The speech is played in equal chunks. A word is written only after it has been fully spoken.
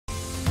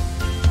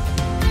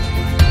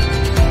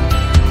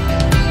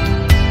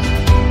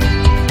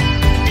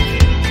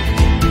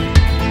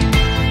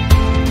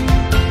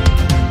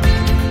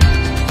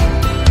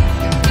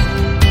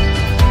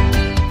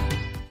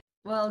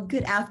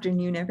good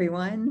afternoon,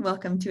 everyone.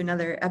 Welcome to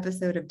another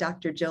episode of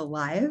Dr. Jill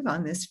Live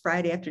on this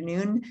Friday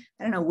afternoon.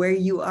 I don't know where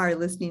you are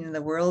listening in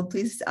the world.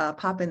 Please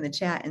pop in the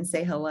chat and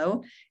say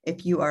hello.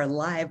 If you are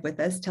live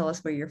with us, tell us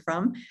where you're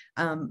from.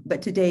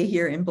 But today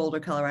here in Boulder,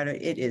 Colorado,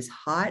 it is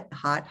hot,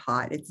 hot,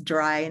 hot. It's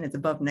dry and it's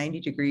above 90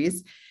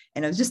 degrees.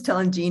 And I was just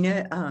telling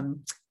Gina,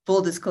 full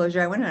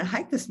disclosure, I went on a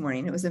hike this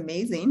morning. It was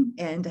amazing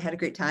and I had a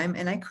great time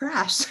and I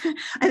crashed.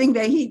 I think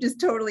that heat just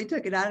totally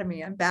took it out of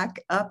me. I'm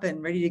back up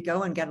and ready to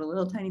go and got a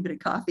little tiny bit of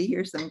coffee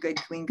here, some good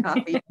clean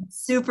coffee.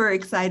 Super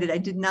excited. I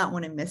did not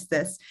want to miss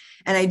this.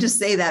 And I just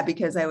say that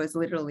because I was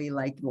literally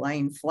like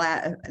lying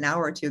flat an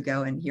hour or two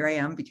ago. And here I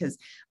am because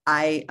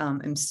I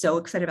am so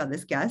excited about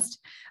this guest,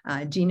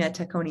 Gina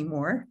Taccone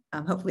Moore.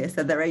 Hopefully I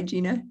said that right,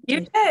 Gina.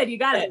 You did, you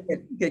got it.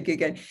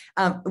 Good.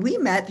 We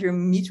met through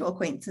mutual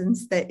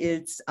acquaintance that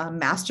it's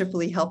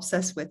masterfully helps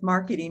us with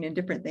marketing and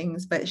different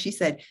things. But she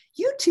said,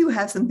 you two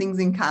have some things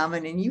in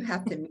common and you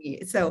have to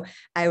meet. So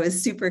I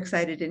was super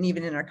excited. And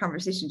even in our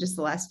conversation, just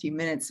the last few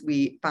minutes,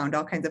 we found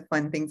all kinds of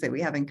fun things that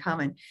we have in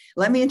common.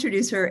 Let me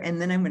introduce her and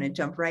then I'm going to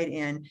jump right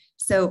in.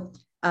 So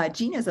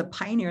Gina is a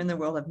pioneer in the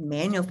world of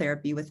manual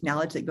therapy with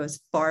knowledge that goes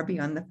far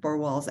beyond the four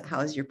walls that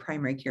house your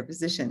primary care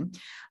physician.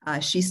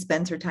 She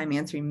spends her time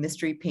answering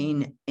mystery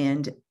pain,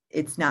 and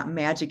it's not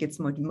magic, it's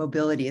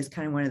mobility is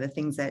kind of one of the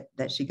things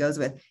that she goes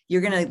with.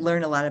 You're going to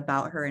learn a lot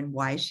about her and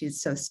why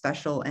she's so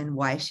special and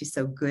why she's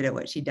so good at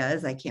what she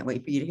does. I can't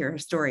wait for you to hear her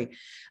story.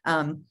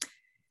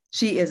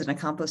 She is an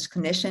accomplished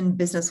clinician,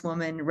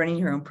 businesswoman, running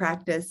her own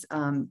practice.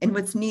 And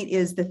what's neat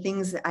is the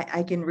things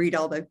I can read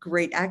all the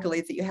great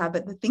accolades that you have,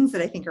 but the things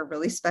that I think are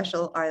really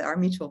special are our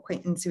mutual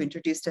acquaintance who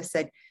introduced us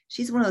said,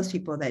 she's one of those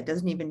people that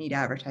doesn't even need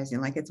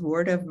advertising. Like it's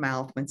word of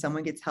mouth. When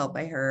someone gets help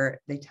by her,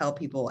 they tell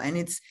people,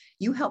 and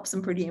you help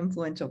some pretty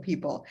influential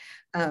people.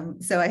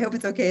 So I hope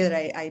it's okay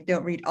that I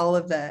don't read all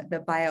of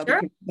the bio.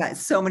 Sure. Because you've got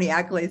so many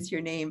accolades to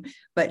your name,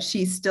 but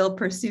she still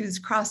pursues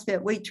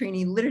CrossFit, weight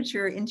training,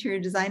 literature, interior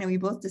design. And we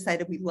both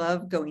decided we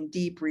love going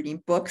deep,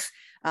 reading books.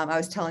 I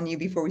was telling you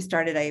before we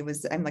started,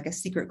 I'm like a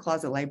secret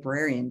closet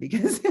librarian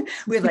because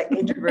we have like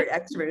introvert,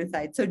 extrovert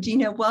side. So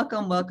Gina,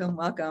 welcome.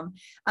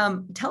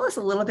 Tell us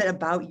a little bit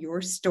about your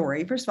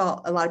story. First of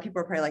all, a lot of people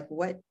are probably like,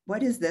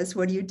 what is this?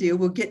 What do you do?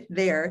 We'll get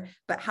there,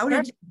 but how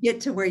did you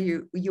get to where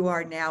you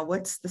are now?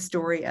 What's the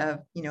story of,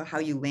 how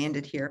you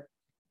landed here?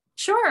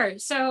 Sure.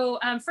 So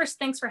first,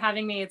 thanks for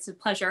having me. It's a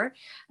pleasure.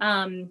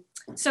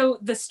 So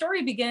the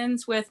story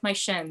begins with my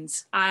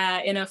shins.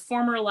 In a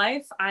former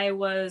life, I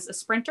was a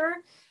sprinter.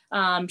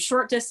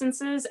 Short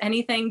distances,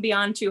 anything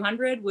beyond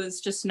 200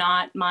 was just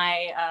not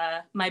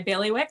my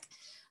bailiwick.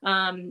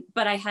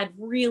 But I had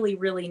really,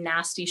 really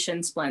nasty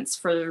shin splints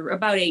for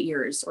about 8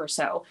 years or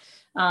so.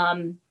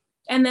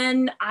 And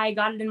then I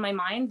got it in my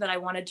mind that I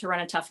wanted to run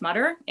a Tough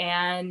Mudder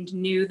and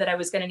knew that I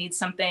was going to need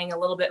something a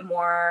little bit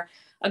more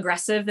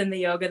aggressive than the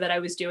yoga that I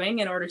was doing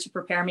in order to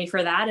prepare me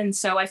for that. And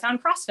so I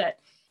found CrossFit.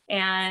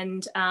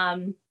 And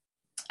I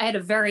had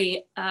a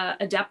very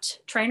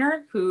adept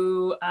trainer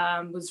who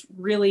was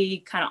really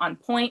kind of on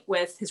point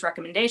with his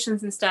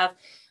recommendations and stuff,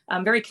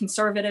 very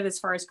conservative as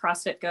far as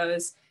CrossFit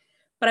goes.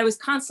 But I was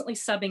constantly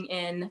subbing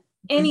in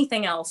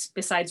anything else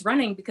besides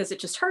running because it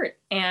just hurt.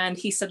 And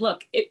he said,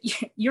 look,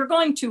 you're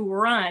going to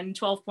run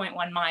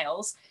 12.1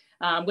 miles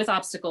with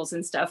obstacles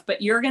and stuff,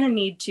 but you're going to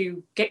need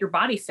to get your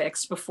body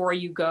fixed before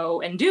you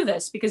go and do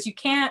this because you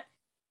can't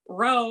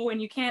row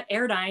and you can't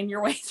airdyne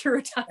your way through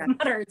a Tough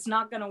Mudder. It's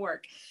not going to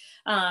work.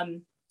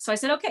 So I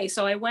said, okay.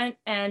 So I went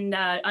and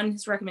on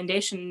his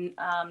recommendation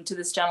to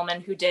this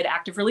gentleman who did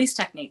active release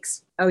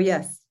techniques. Oh,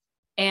 yes.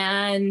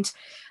 And,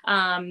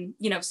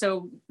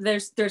 so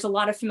there's a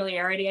lot of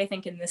familiarity, I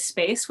think, in this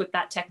space with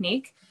that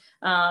technique.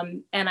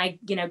 And I,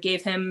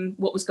 gave him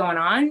what was going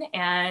on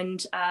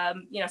and,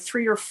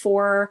 3 or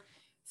 4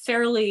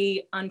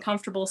 fairly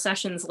uncomfortable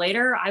sessions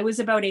later, I was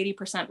about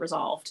 80%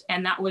 resolved.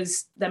 And that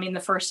was,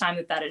 the first time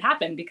that had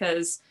happened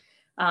because,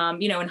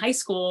 in high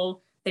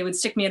school, they would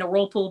stick me in a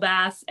whirlpool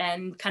bath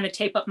and kind of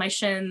tape up my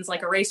shins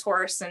like a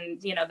racehorse.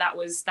 And, that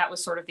was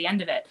sort of the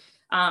end of it.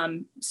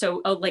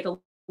 So like a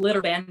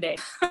little Band-Aid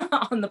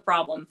on the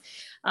problem.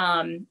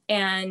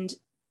 And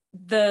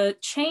the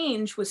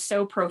change was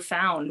so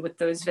profound with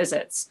those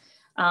visits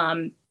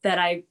that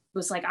I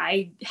was like,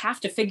 I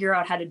have to figure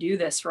out how to do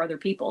this for other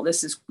people.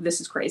 This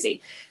is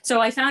crazy. So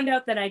I found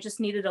out that I just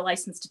needed a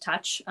license to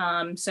touch.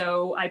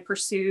 So I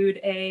pursued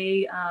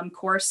a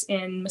course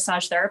in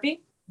massage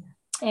therapy.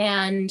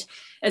 And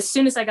as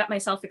soon as I got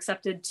myself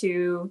accepted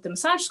to the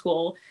massage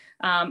school,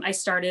 I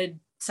started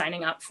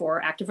signing up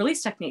for active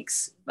release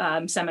techniques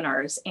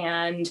seminars.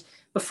 And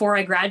before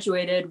I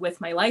graduated with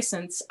my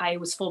license, I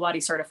was full body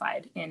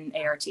certified in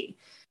ART.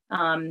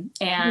 And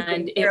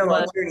it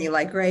was a journey,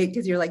 right?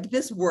 Because you're like,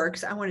 this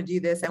works. I want to do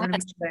this. I want to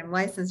make sure I'm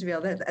licensed to be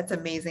able to. That's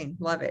amazing.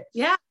 Love it.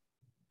 Yeah.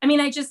 I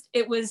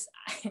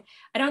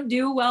don't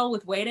do well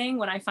with waiting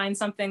when I find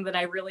something that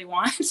I really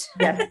want.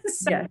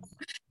 Yes. Yes.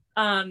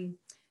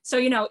 So,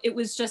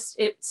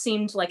 it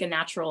seemed like a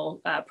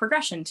natural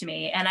progression to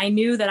me. And I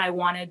knew that I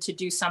wanted to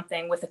do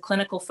something with a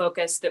clinical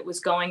focus that was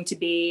going to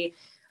be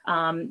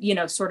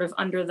sort of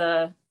under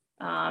the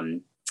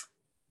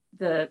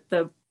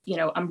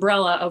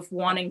umbrella of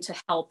wanting to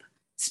help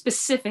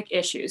specific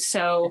issues.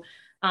 So,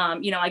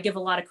 I give a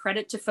lot of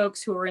credit to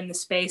folks who are in the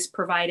space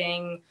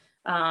providing,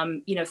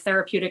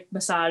 therapeutic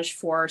massage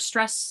for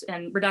stress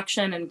and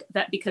reduction, and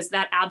that because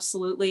that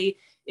absolutely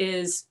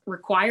is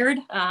required,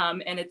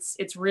 and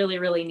it's really,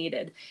 really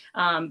needed.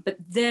 But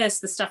the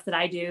stuff that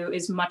I do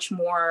is much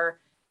more,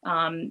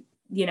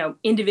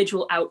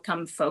 individual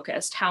outcome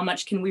focused. How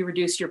much can we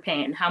reduce your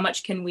pain? How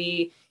much can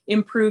we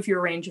improve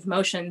your range of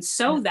motion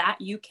so that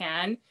you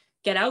can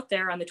get out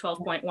there on the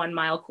 12.1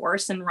 mile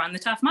course and run the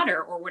Tough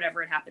Mudder or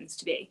whatever it happens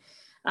to be.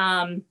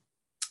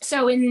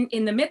 So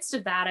in the midst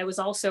of that, I was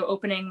also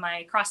opening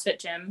my CrossFit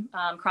gym,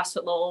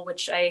 CrossFit Lowell,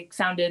 which I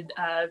founded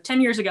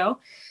 10 years ago.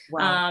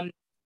 Wow.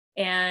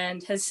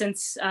 And has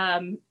since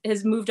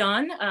has moved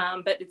on,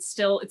 but it's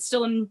still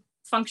in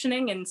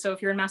functioning. And so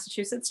if you're in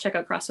Massachusetts, check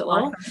out CrossFit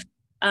Lowell.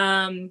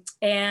 Awesome.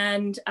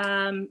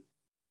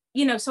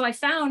 So I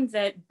found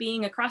that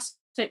being a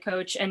CrossFit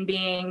coach and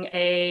being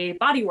a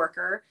body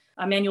worker,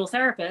 a manual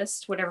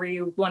therapist, whatever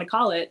you want to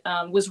call it,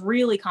 was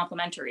really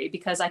complementary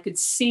because I could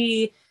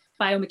see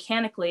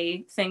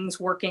biomechanically things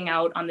working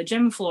out on the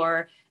gym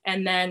floor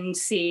and then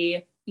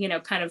see,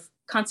 kind of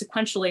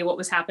consequentially what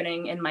was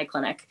happening in my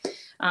clinic.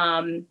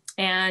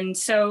 And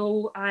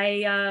so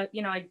I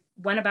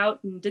went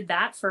about and did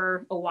that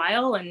for a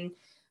while and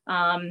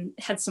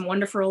had some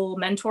wonderful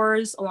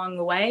mentors along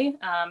the way,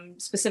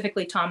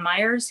 specifically Tom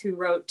Myers, who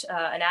wrote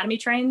Anatomy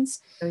Trains.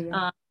 Oh,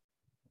 yeah.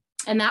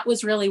 And that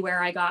was really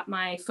where I got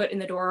my foot in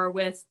the door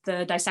with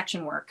the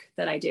dissection work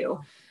that I do.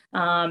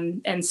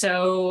 And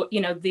so,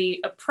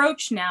 the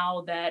approach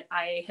now that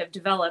I have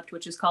developed,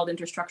 which is called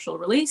interstructural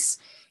release,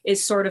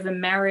 is sort of a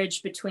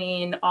marriage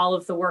between all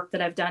of the work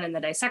that I've done in the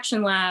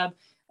dissection lab,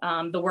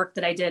 the work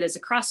that I did as a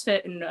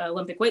CrossFit and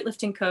Olympic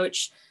weightlifting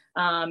coach,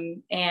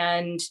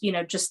 and,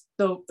 just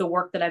the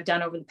work that I've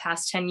done over the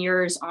past 10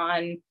 years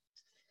on,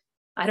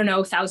 I don't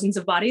know, thousands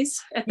of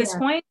bodies at this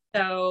point.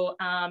 So,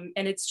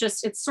 and it's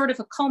sort of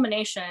a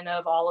culmination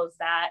of all of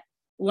that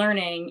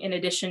learning in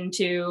addition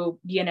to,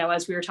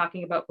 as we were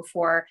talking about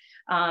before,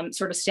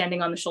 sort of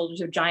standing on the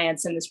shoulders of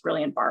giants in this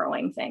brilliant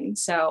borrowing thing.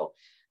 So,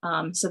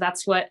 so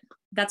that's what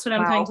I'm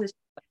trying to.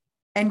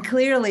 And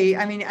clearly,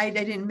 I mean, I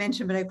didn't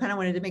mention, but I kind of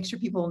wanted to make sure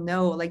people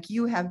know, like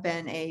you have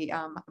been a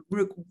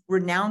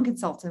renowned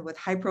consultant with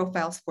high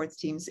profile sports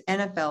teams,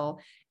 NFL,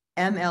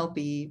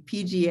 MLB,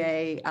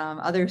 PGA,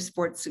 other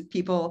sports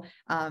people.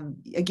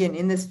 Again,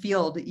 in this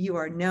field, you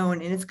are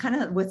known, and it's kind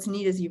of what's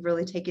neat is you've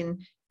really taken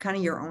kind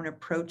of your own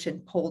approach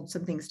and pulled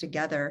some things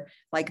together.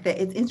 Like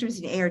that, it's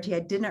interesting. ART, I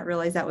did not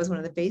realize that was one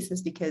of the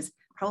bases because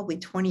probably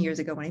 20 years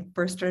ago when I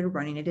first started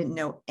running, I didn't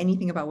know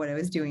anything about what I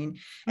was doing.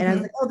 And I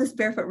was like, oh, this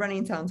barefoot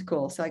running sounds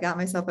cool. So I got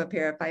myself a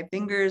pair of 5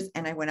 fingers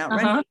and I went out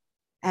running.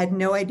 I had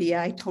no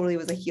idea. I totally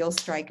was a heel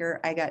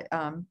striker. I got,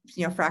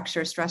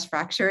 stress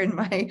fracture in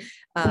my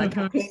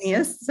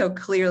calcaneus. So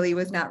clearly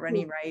was not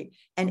running right.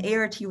 And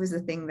ART was the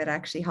thing that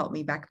actually helped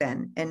me back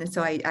then. And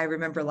so I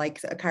remember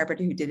like a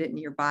chiropractor who did it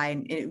nearby.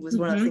 And it was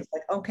one of those things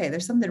like, okay,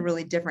 there's something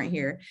really different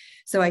here.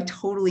 So I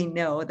totally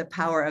know the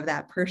power of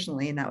that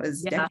personally. And that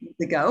was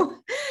decades ago.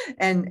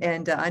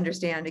 And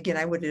understand, again,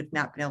 I would have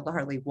not been able to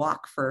hardly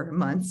walk for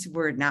months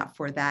were it not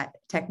for that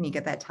technique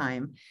at that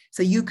time.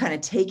 So you kind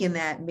of taken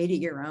that, made it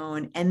your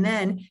own. And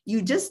then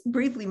you just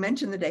briefly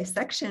mentioned the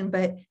dissection,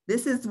 but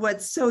this is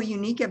what's so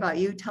unique about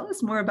you. Tell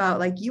us more about,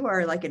 like, you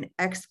are like an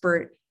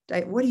expert.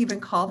 What do you even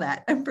call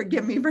that? And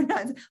forgive me for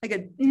not like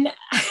a. No,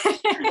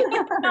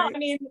 I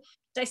mean,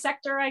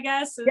 dissector, I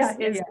guess,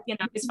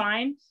 is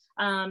fine.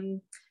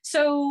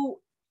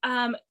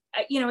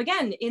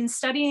 Again, in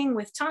studying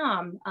with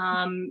Tom,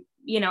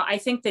 I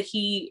think that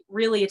he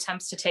really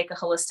attempts to take a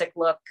holistic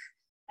look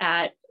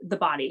at the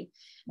body.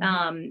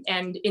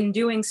 And in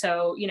doing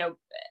so,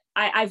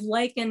 I've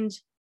likened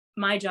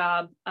my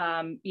job,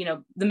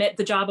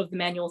 the job of the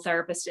manual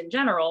therapist in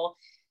general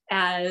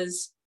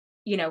as,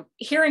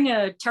 hearing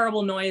a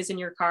terrible noise in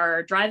your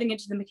car, driving it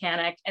to the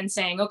mechanic and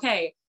saying,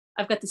 okay,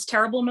 I've got this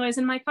terrible noise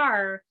in my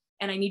car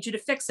and I need you to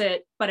fix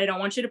it, but I don't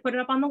want you to put it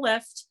up on the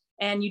lift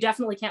and you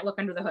definitely can't look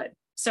under the hood.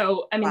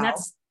 So, I mean,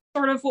 that's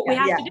sort of what we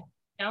have to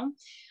do,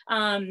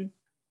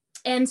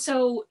 And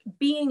so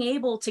being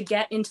able to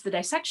get into the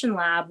dissection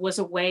lab was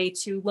a way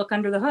to look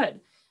under the hood.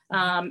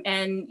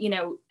 And,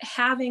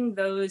 having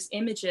those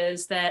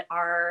images that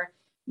are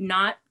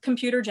not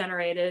computer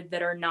generated,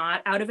 that are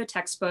not out of a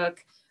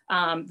textbook,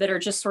 that are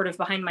just sort of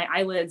behind my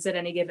eyelids at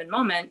any given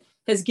moment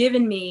has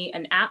given me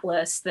an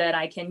atlas that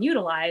I can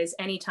utilize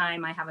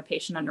anytime I have a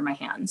patient under my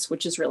hands,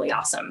 which is really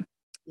awesome.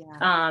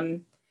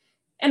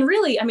 And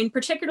really, I mean,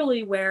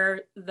 particularly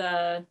where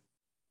the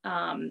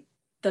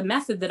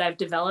method that I've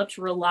developed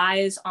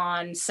relies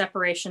on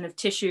separation of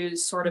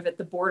tissues sort of at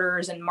the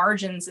borders and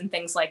margins and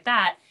things like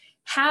that,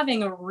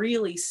 having a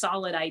really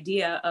solid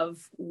idea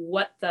of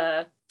what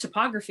the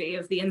topography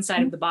of the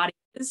inside of the body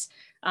is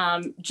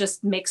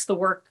just makes the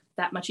work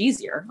that much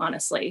easier,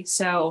 honestly.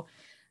 So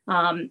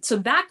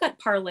that got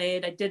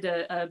parlayed. I did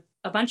a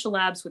bunch of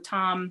labs with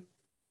Tom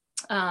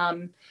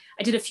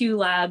I did a few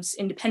labs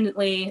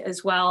independently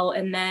as well.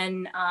 And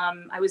then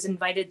I was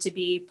invited to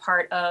be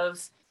part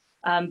of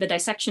the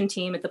dissection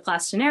team at the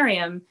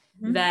Plastinarium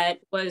that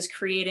was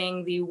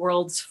creating the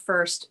world's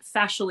first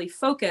fascially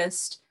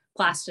focused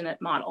plastinet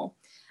model.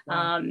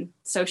 Wow.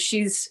 So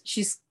she's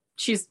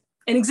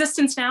in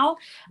existence now.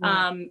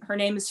 Wow. Her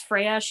name is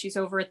Freya. She's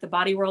over at the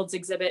Body Worlds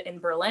exhibit in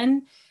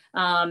Berlin.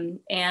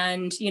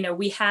 And, you know,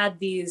 we had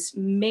these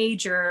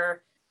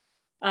major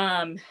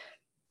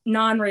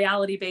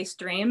non-reality based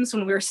dreams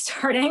when we were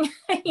starting.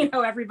 You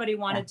know, everybody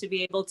wanted to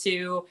be able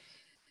to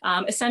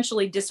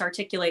essentially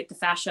disarticulate the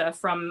fascia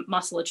from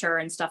musculature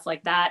and stuff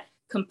like that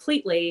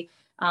completely.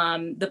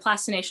 The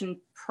plastination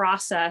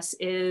process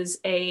is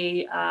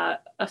a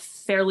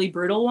fairly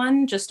brutal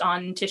one, just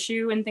on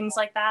tissue and things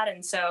like that.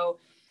 And so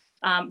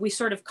we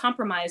sort of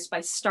compromised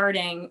by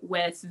starting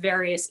with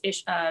various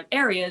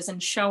areas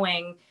and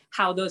showing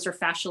how those are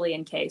fascially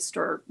encased,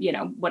 or, you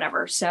know,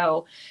 whatever.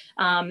 So,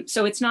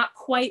 so it's not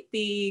quite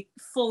the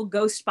full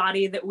ghost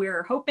body that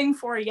we're hoping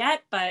for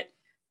yet, but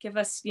give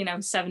us, you know,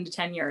 7 to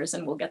 10 years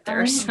and we'll get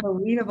there.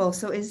 Unbelievable.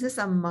 So is this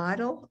a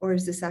model, or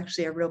is this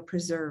actually a real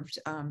preserved,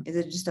 is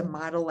it just a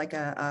model, like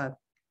a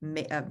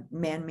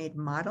man-made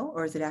model,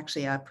 or is it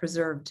actually a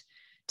preserved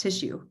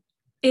tissue?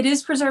 It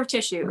is preserved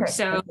tissue. Okay.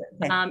 So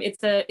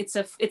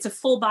it's a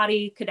full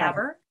body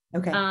cadaver.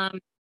 Okay.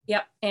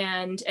 Yep.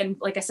 And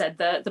like I said,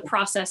 the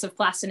process of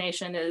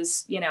plastination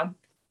is, you know,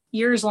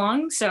 years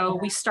long. So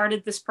we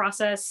started this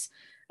process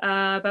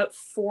about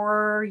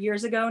 4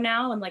 years ago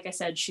now. And like I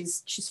said,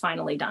 she's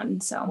finally done.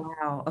 So.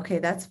 Wow. Okay.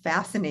 That's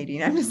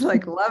fascinating. I'm just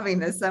like loving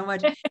this so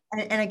much.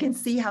 And I can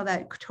see how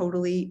that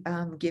totally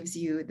gives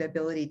you the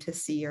ability to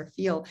see or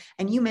feel.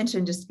 And you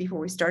mentioned just before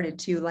we started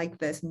too, like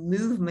this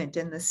movement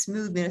and the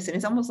smoothness. And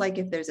it's almost like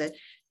if there's a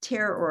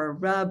tear or a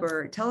rub,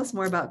 or tell us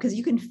more about, because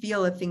you can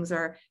feel if things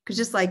are, because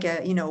just like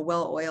a, you know,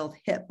 well-oiled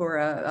hip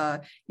or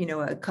you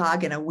know, a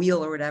cog in a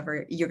wheel or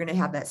whatever, you're going to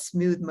have that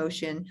smooth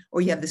motion, or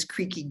you have this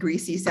creaky,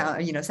 greasy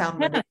sound, you know,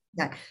 sound.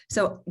 Yeah.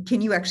 So can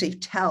you actually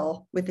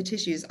tell with the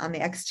tissues on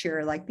the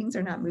exterior, like things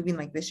are not moving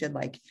like they should,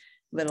 like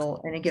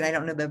little, and again, I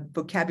don't know the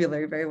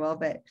vocabulary very well,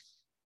 but.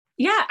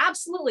 Yeah,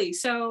 absolutely.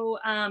 So,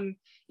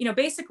 you know,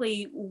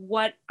 basically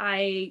what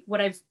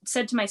I've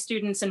said to my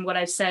students and what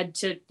I've said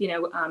to, you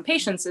know,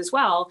 patients as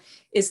well,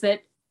 is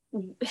that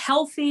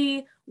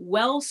healthy,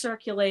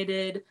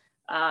 well-circulated,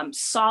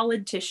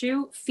 solid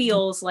tissue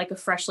feels like a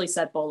freshly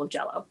set bowl of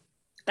Jell-O.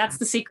 That's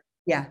the secret.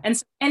 Yeah. And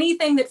so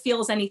anything that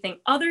feels anything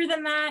other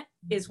than that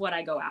is what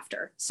I go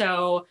after.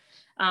 So,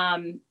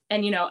 and,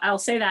 you know, I'll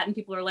say that and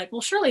people are like,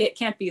 well, surely it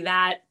can't be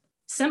that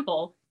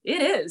simple. It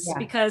is,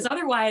 because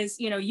otherwise,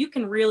 you know, you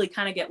can really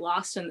kind of get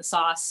lost in the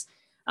sauce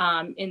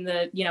in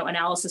the, you know,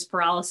 analysis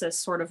paralysis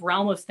sort of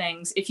realm of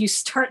things if you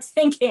start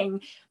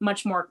thinking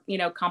much more, you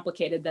know,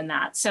 complicated than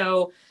that.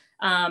 So,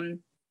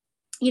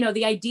 you know,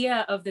 the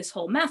idea of this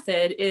whole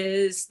method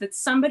is that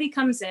somebody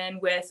comes in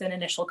with an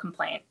initial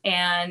complaint,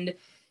 and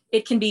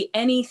it can be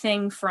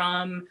anything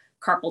from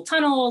carpal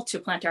tunnel to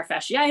plantar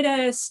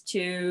fasciitis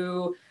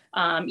to,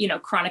 you know,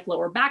 chronic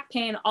lower back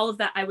pain. All of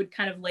that, I would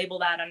kind of label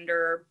that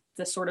under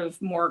the sort of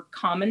more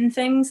common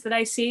things that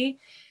I see,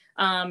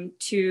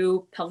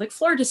 to pelvic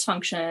floor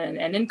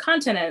dysfunction and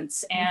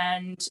incontinence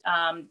and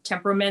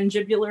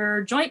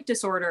temporomandibular joint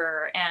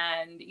disorder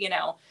and, you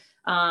know,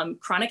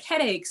 chronic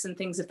headaches and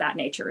things of that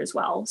nature as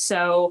well.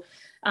 So,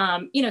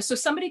 you know, so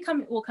somebody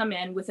will come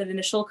in with an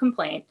initial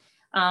complaint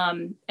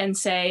and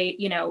say,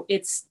 you know,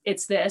 it's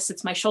this,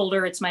 it's my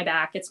shoulder, it's my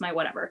back, it's my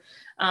whatever.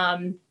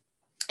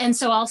 And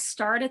so I'll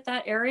start at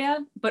that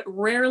area, but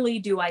rarely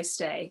do I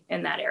stay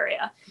in that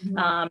area.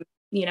 Mm-hmm.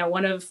 You know,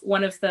 one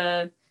of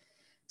the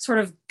sort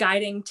of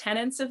guiding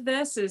tenets of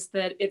this is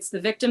that it's the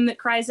victim that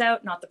cries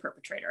out, not the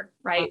perpetrator,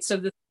 right? So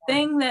the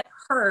thing that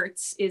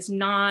hurts is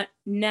not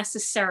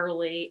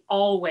necessarily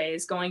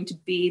always going to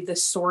be the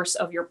source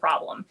of your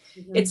problem.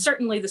 Mm-hmm. It's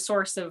certainly the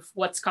source of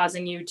what's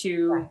causing you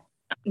to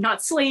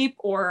not sleep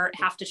or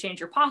have to change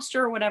your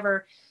posture or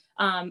whatever.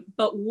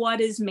 But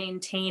what is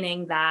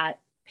maintaining that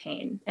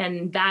pain?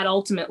 And that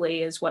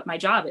ultimately is what my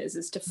job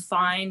is to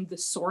find the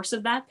source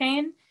of that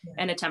pain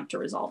and attempt to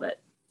resolve it.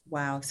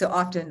 Wow. So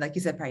often, like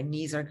you said, probably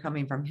knees are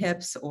coming from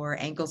hips, or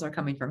ankles are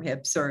coming from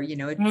hips, or, you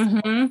know, it's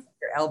your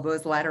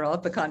elbows, lateral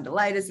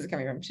epicondylitis is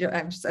coming from,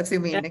 I'm just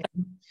assuming.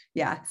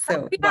 Yeah.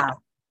 So, wow.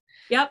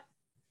 Yep.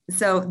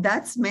 So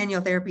that's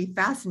manual therapy,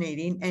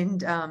 fascinating.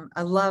 And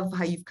I love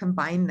how you've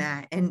combined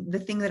that. And the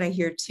thing that I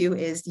hear too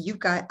is you've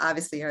got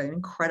obviously an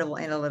incredible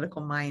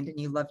analytical mind, and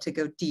you love to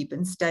go deep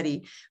and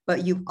study,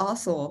 but you've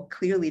also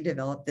clearly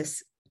developed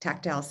this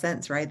tactile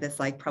sense, right? That's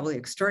like probably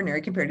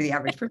extraordinary compared to the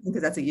average person,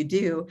 because that's what you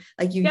do.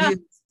 Like you use,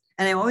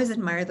 and I always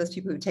admire those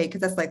people who take,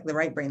 because that's like the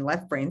right brain,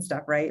 left brain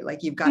stuff, right?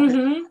 Like you've got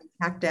this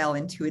tactile,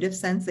 intuitive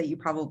sense that you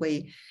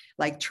probably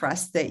like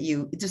trust, that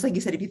you, just like you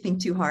said, if you think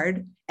too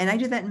hard. And I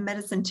do that in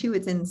medicine too.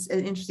 It's in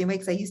an interesting way,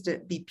 because I used to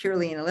be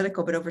purely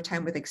analytical, but over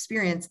time with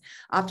experience,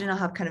 often I'll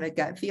have kind of a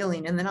gut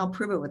feeling and then I'll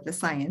prove it with the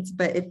science.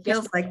 But it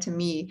feels like to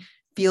me,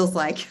 feels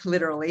like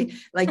literally,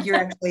 like you're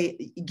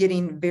actually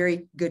getting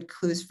very good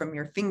clues from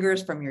your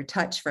fingers, from your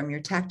touch, from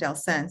your tactile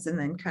sense, and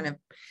then kind of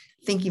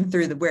thinking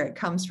through where it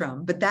comes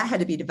from. But that had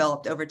to be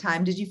developed over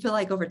time. Did you feel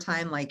like over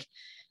time, like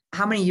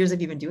how many years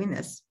have you been doing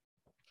this?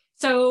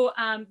 So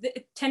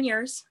 10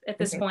 years at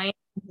this point.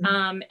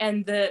 Mm-hmm.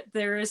 And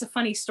there is a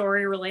funny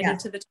story related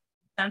to the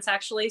sense,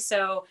 actually.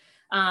 So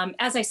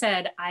as I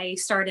said, I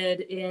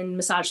started in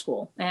massage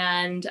school,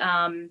 and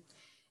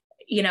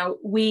you know,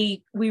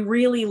 we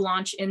really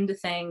launch into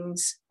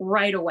things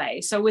right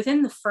away. So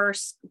within the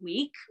first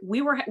week,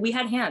 we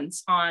had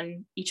hands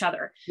on each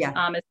other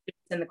as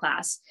in the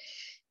class.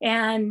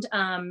 And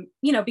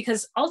you know,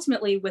 because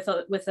ultimately with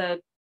a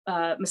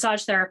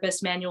massage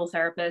therapist, manual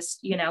therapist,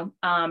 you know,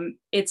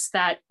 it's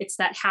that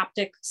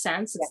haptic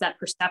sense, it's that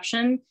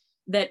perception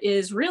that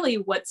is really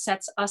what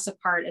sets us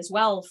apart as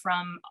well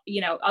from,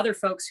 you know, other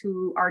folks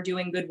who are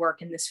doing good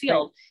work in this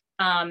field.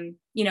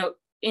 You know,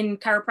 in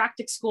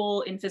chiropractic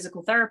school, in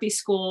physical therapy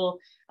school,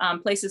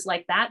 places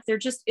like that, there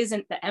just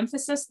isn't the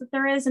emphasis that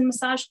there is in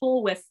massage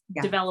school with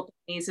developing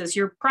these as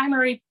your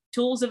primary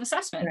tools of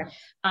assessment.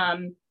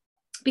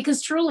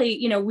 Because truly,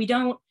 you know, we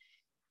don't,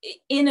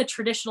 in a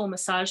traditional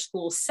massage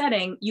school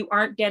setting, you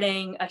aren't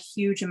getting a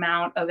huge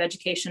amount of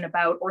education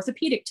about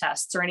orthopedic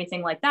tests or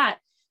anything like that.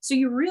 So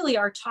you really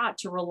are taught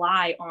to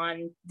rely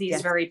on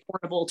these very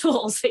portable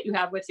tools that you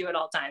have with you at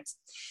all times.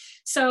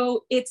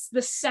 So it's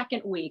the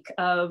second week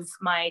of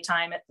my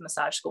time at the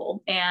massage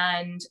school.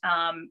 And,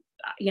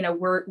 you know,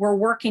 we're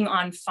working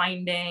on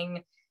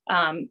finding,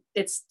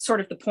 it's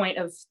sort of the point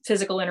of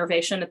physical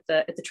innervation at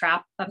the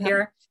trap up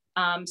here.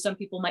 Some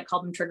people might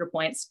call them trigger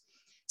points.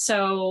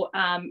 So,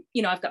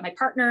 you know, I've got my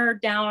partner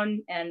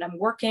down and I'm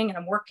working.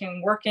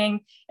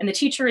 And the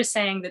teacher is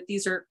saying that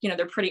these are, you know,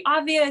 they're pretty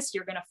obvious.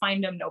 You're going to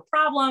find them, no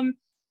problem.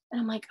 And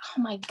I'm like,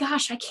 oh my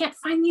gosh, I can't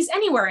find these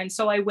anywhere. And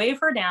so I wave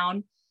her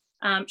down.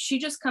 She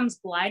just comes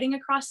gliding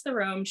across the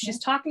room. She's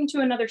talking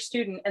to another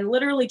student and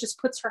literally just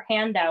puts her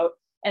hand out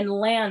and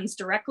lands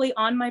directly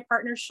on my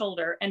partner's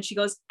shoulder. And she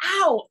goes,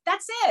 ow,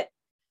 that's it.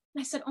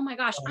 And I said, oh my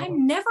gosh,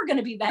 I'm never going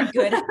to be that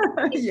good at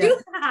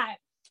do that.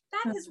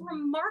 That is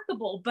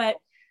remarkable. But,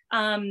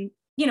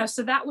 you know,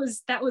 so that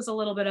was a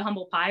little bit of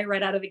humble pie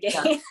right out of the gate.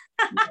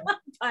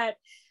 But,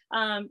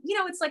 you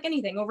know, it's like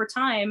anything over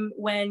time,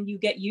 when you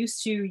get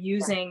used to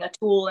using a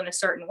tool in a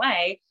certain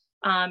way,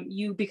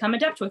 you become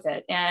adept with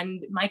it.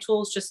 And my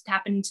tools just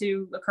happen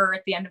to occur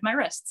at the end of my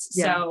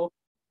wrists. So,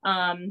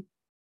 and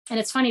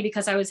it's funny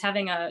because I was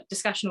having a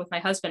discussion with my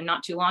husband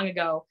not too long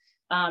ago,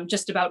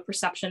 just about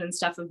perception and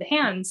stuff of the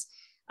hands.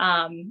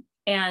 And,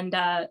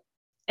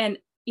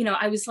 you know,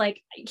 I was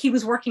like, he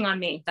was working on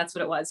me. That's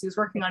what it was. He was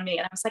working on me.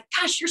 And I was like,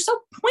 gosh, you're so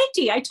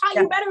pointy. I taught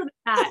you better than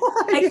that.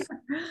 Like,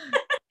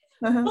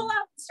 pull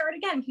out and start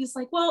again. He's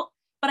like, well,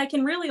 but I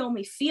can really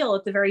only feel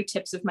at the very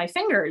tips of my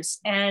fingers.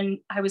 And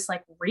I was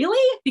like,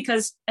 really?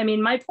 Because I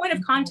mean, my point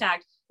of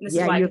contact, and this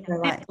is why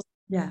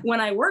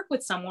when I work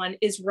with someone,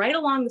 is right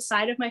along the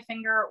side of my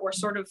finger or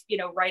sort of, you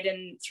know, right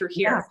in through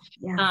here.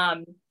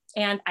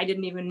 And I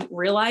didn't even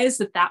realize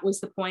that that was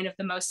the point of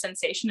the most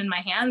sensation in my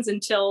hands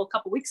until a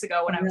couple of weeks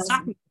ago when I was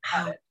talking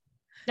about it.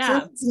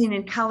 So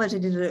in college, I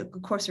did a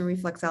course in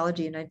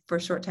reflexology, and for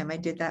a short time, I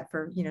did that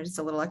for, you know, just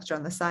a little extra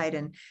on the side.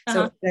 And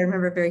so I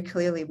remember very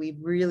clearly, we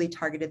really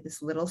targeted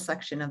this little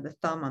section of the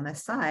thumb on the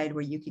side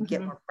where you could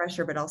get more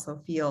pressure, but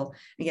also feel,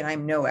 again,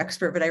 I'm no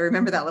expert, but I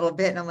remember that little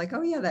bit and I'm like,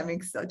 oh yeah, that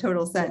makes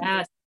total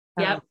sense.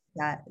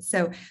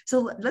 So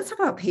let's talk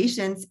about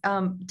patients.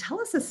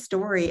 Tell us a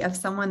story of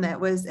someone that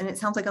was, and it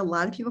sounds like a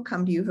lot of people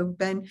come to you who've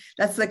been,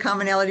 that's the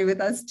commonality with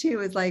us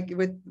too, is like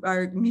with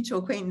our mutual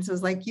acquaintance,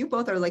 was like, you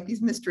both are like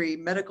these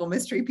medical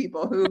mystery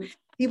people who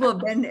people have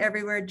been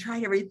everywhere,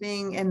 tried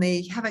everything, and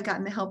they haven't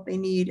gotten the help they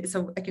need.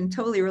 So I can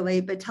totally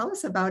relate, but tell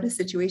us about a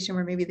situation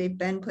where maybe they've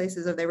been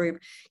places, or they were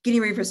getting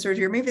ready for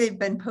surgery, or maybe they've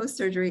been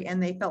post-surgery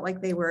and they felt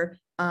like they were,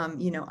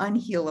 you know,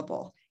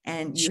 unhealable,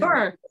 and you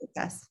had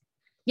success.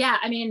 Yeah,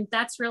 I mean,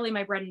 that's really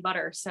my bread and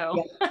butter.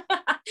 So,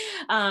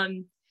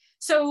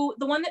 so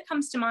the one that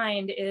comes to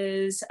mind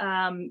is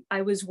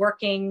I was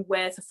working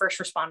with a first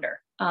responder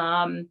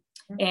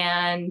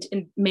and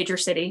in major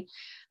city.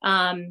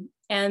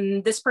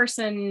 And this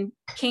person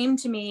came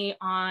to me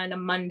on a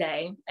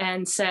Monday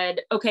and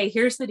said, okay,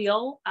 here's the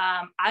deal.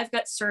 I've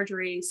got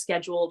surgery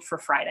scheduled for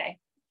Friday,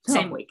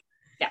 same week.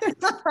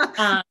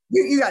 Yeah.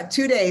 You got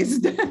 2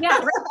 days. Yeah,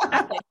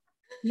 exactly.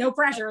 No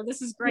pressure.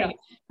 This is great.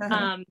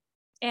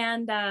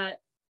 And,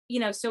 you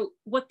know, so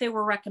what they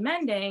were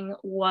recommending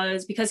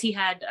was, because he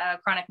had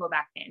chronic low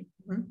back pain.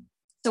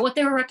 So what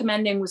they were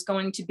recommending was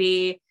going to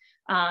be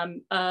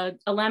a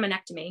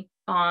laminectomy,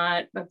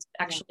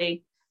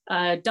 actually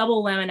a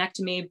double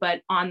laminectomy,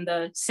 but on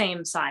the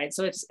same side.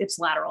 So it's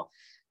lateral.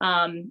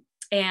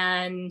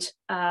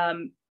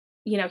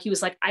 You know, he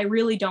was like, I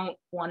really don't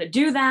want to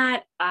do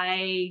that.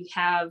 I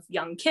have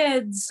young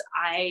kids.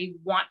 I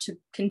want to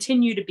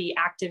continue to be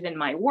active in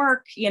my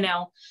work, you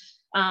know.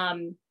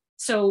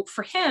 So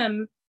for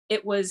him,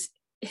 it was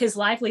his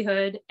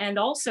livelihood and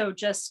also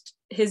just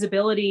his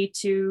ability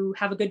to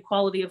have a good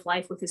quality of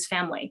life with his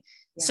family.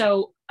 Yeah.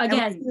 So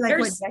again, Like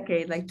what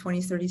decade? Like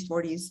 20s, 30s,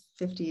 40s,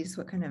 50s?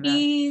 What kind of?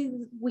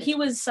 He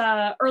was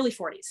early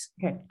 40s.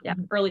 Okay. Yeah,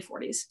 early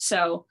 40s.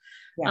 So,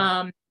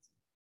 yeah.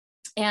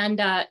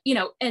 You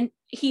know, and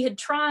he had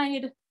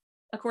tried,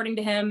 according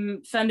to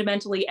him,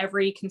 fundamentally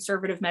every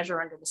conservative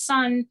measure under the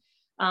sun.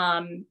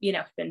 You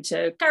know, been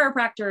to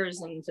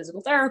chiropractors and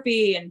physical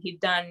therapy, and he'd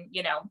done,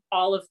 you know,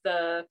 all of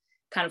the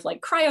kind of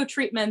like cryo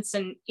treatments,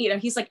 and, you know,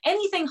 he's like,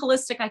 anything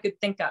holistic I could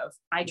think of,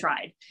 I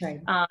tried. Right.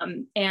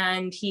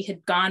 And he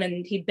had gone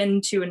and he'd been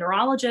to a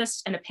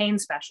neurologist and a pain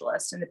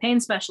specialist, and the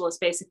pain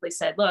specialist basically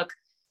said, look,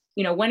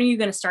 you know, when are you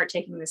going to start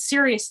taking this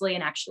seriously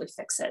and actually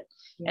fix it?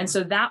 Yeah. And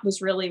so that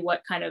was really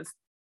what kind of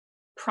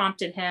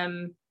prompted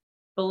him,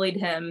 bullied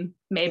him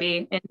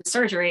maybe into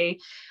surgery.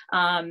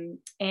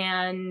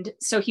 And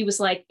so he was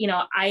like, you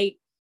know,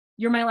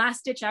 you're my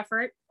last ditch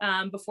effort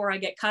before I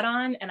get cut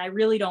on, and I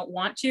really don't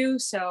want to.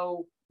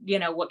 So, you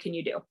know, what can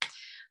you do?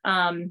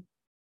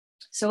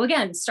 So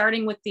again,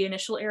 starting with the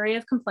initial area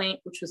of complaint,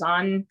 which was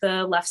on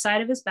the left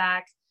side of his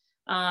back,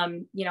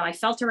 you know, I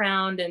felt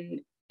around, and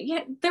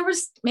yeah, there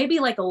was maybe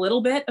like a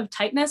little bit of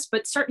tightness,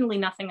 but certainly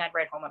nothing I'd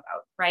write home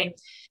about. Right.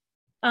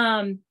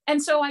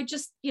 And so I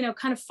just, you know,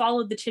 kind of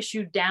followed the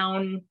tissue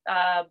down,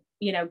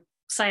 you know,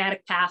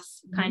 sciatic path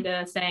kind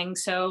of thing.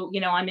 So,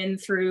 you know, I'm in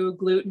through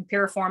glute and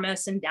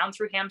piriformis and down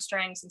through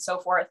hamstrings and so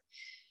forth.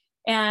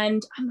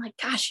 And I'm like,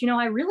 gosh, you know,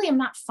 I really am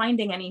not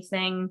finding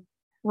anything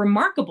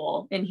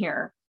remarkable in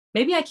here.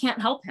 Maybe I can't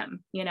help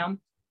him, you know?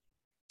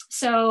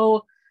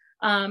 So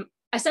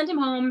I sent him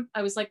home.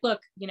 I was like,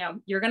 look, you know,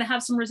 you're going to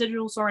have some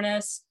residual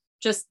soreness.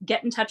 Just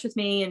get in touch with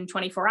me in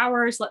 24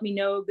 hours. Let me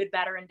know, good,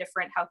 better, and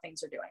different, how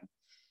things are doing.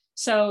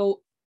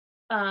 So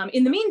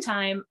in the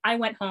meantime, I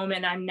went home,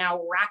 and I'm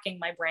now racking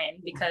my brain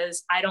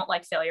because I don't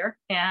like failure.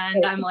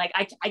 And I'm like,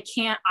 I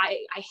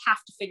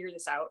have to figure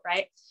this out.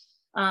 Right.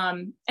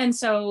 And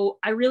so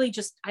I really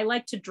I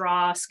like to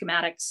draw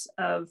schematics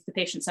of the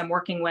patients I'm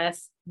working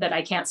with that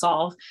I can't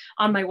solve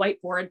on my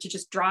whiteboard, to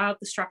just draw out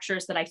the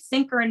structures that I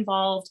think are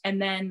involved, and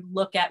then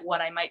look at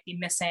what I might be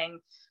missing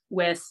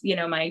with, you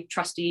know, my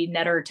trusty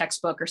Netter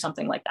textbook or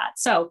something like that.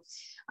 So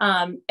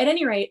at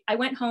any rate, I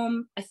went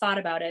home, I thought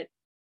about it,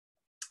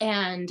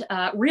 and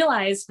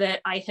realized that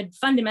I had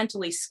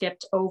fundamentally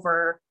skipped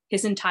over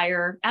his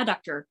entire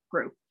adductor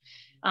group.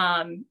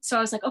 So I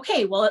was like,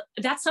 okay, well,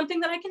 that's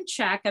something that I can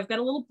check. I've got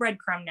a little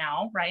breadcrumb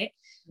now, right?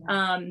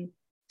 Yeah.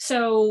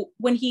 So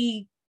when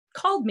he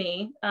called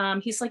me,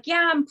 he's like,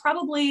 yeah, I'm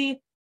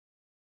probably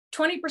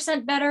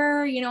 20%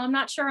 better. You know, I'm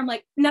not sure. I'm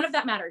like, none of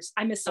that matters.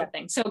 I missed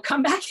something. So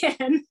come back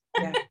in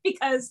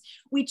because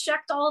we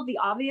checked all of the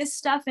obvious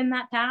stuff in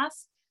that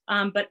path.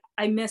 But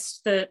I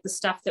missed the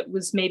stuff that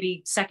was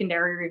maybe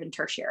secondary or even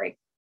tertiary.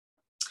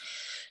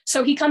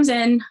 So he comes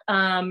in,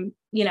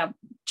 you know,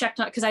 checked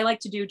on, because I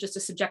like to do just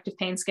a subjective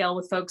pain scale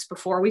with folks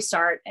before we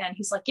start. And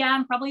he's like, yeah,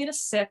 I'm probably at a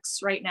 6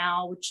 right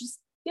now, which is,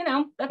 you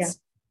know,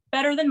 that's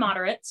better than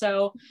moderate.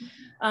 So,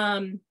 so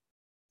I'm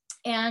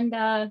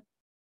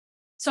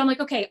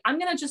like, okay, I'm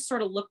going to just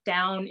sort of look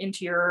down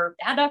into your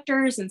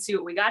adductors and see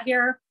what we got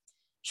here.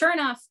 Sure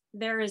enough,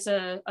 there is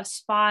a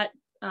spot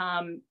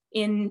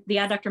in the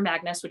adductor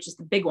magnus, which is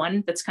the big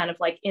one that's kind of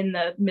like in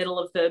the middle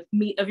of the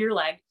meat of your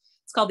leg.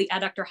 It's called the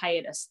adductor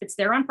hiatus. It's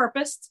there on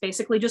purpose. It's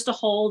basically just a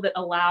hole that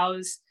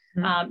allows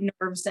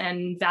nerves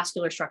and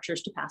vascular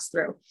structures to pass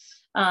through.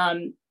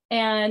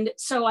 And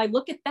so I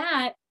look at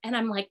that and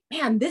I'm like,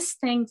 man, this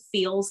thing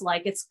feels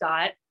like it's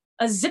got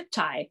a zip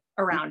tie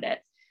around it.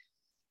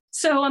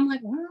 So I'm like,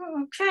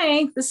 well,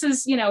 okay, this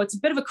is, you know, it's a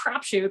bit of a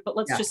crapshoot, but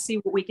let's just see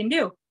what we can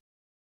do.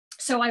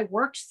 So I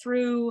worked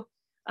through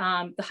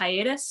the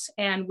hiatus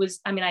and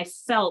I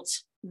felt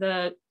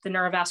the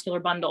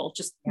neurovascular bundle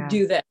just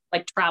do that,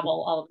 like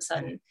travel all of a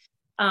sudden.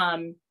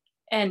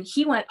 And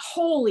he went,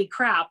 holy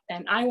crap.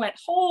 And I went,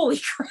 holy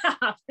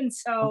crap. And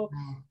so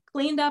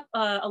cleaned up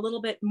a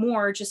little bit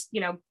more, just, you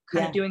know,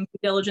 kind of doing due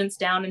diligence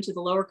down into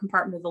the lower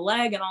compartment of the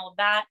leg and all of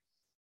that,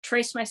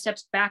 traced my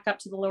steps back up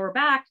to the lower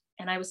back.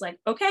 And I was like,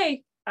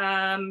 okay,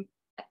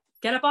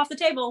 get up off the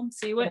table,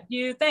 see what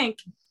you think.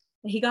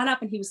 And he got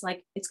up and he was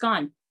like, it's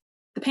gone.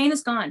 The pain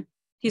is gone.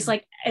 He's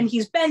like, and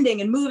he's bending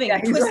and moving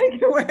and twisting.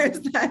 Like, where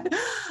is that?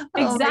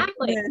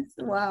 Exactly.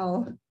 Oh,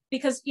 wow.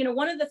 Because, you know,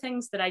 one of the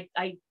things that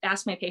I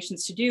ask my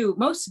patients to do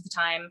most of the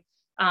time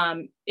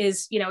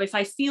is, you know, if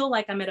I feel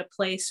like I'm at a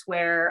place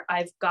where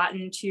I've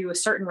gotten to a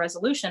certain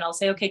resolution, I'll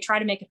say, okay, try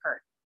to make it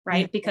hurt,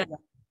 right? Because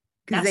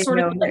that's they sort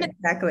know of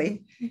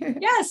exactly.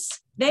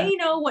 Yes, they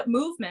know what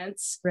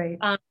movements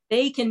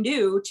they can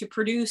do to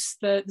produce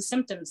the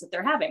symptoms that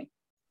they're having.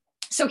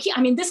 So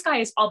this guy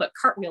is all but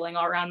cartwheeling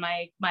all around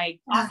my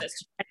office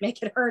to try to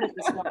make it hurt at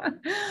this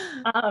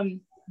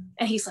point.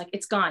 And he's like,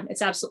 it's gone.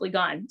 It's absolutely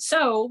gone.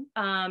 So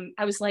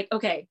I was like,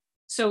 okay,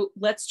 so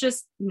let's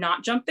just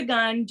not jump the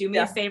gun. Do me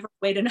a favor,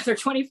 wait another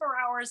 24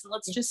 hours. And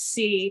let's just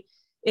see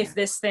if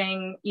this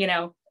thing, you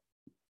know,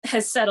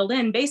 has settled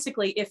in.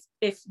 Basically,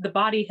 if the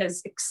body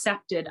has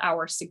accepted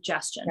our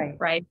suggestion,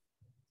 right?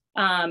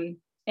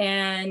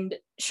 And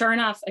sure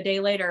enough, a day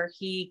later,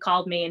 he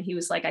called me and he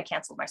was like, I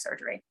canceled my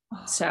surgery.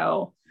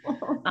 So,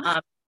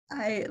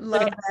 I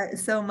love that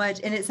so much.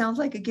 And it sounds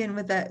like, again,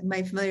 with that,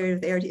 my familiarity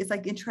with ART, it's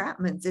like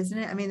entrapments, isn't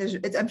it? I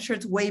mean, I'm sure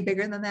it's way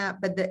bigger than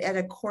that, but at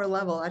a core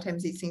level, a lot of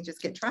times these things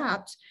just get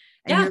trapped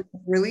and you're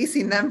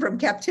releasing them from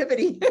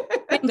captivity.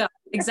 Bingo.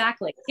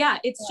 Exactly. Yeah.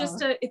 It's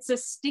just it's a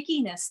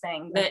stickiness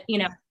thing that, you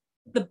know,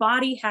 the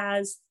body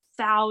has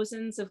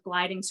thousands of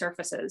gliding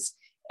surfaces.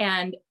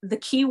 And the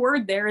key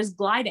word there is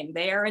gliding.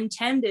 They are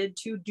intended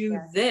to do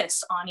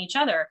this on each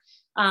other.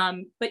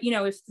 But, you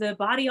know, if the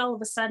body all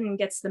of a sudden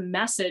gets the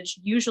message,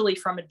 usually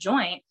from a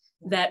joint,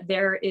 that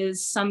there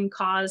is some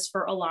cause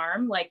for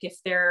alarm, like if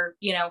there,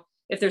 you know,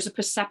 if there's a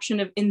perception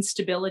of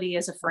instability,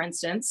 as a for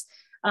instance,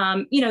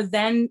 you know,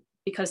 then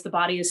because the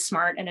body is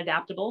smart and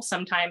adaptable,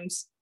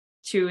 sometimes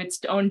to its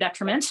own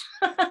detriment,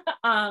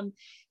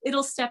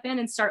 it'll step in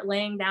and start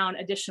laying down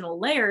additional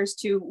layers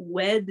to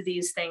wed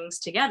these things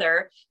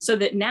together, so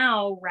that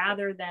now,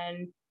 rather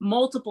than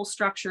multiple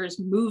structures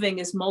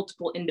moving as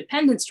multiple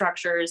independent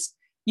structures,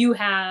 you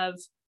have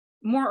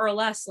more or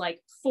less like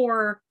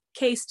 4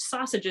 cased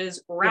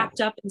sausages wrapped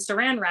up in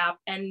saran wrap,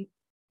 and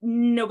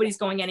nobody's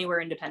going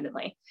anywhere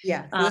independently.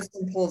 Yeah. This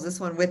one pulls this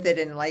one with it,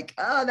 and like,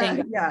 oh,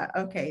 that,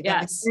 okay.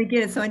 Yes.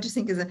 Again, it's so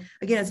interesting because,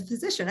 again, as a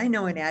physician, I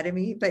know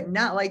anatomy, but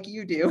not like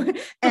you do.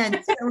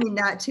 And certainly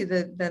not to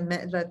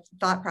the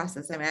thought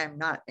process. I mean, I'm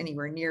not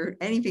anywhere near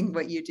anything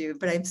what you do,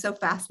 but I'm so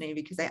fascinated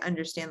because I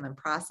understand the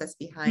process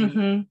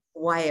behind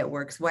why it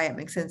works, why it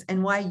makes sense,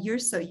 and why you're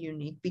so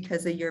unique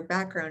because of your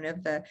background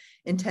of the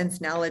intense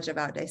knowledge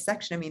about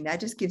dissection. I mean, that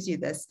just gives you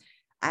this.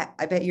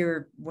 I bet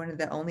you're one of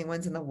the only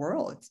ones in the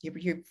world.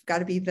 You've got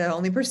to be the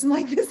only person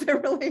like this.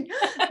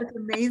 It's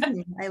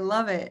amazing. I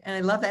love it. And I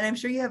love that. And I'm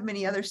sure you have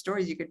many other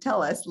stories you could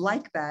tell us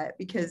like that,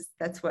 because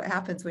that's what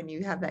happens when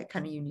you have that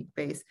kind of unique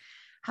base.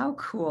 How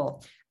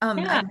cool.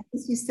 I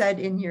guess you said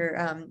in your,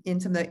 in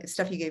some of the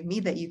stuff you gave me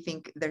that you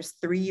think there's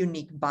 3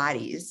 unique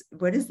bodies.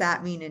 What does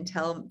that mean? And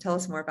tell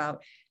us more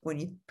about when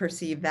you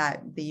perceive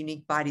that the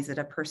unique bodies that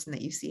a person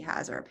that you see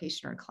has, or a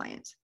patient or a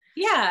client.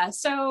 Yeah.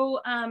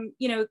 So,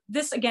 you know,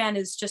 this again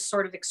is just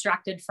sort of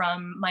extracted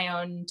from my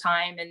own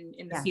time and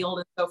in the field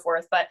and so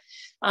forth. But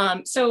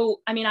so,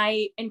 I mean,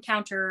 I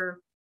encounter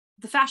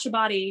the fascia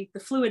body,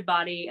 the fluid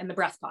body, and the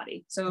breath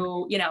body.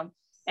 So, you know,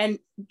 and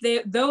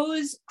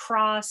those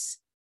cross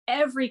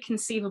every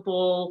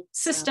conceivable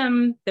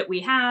system that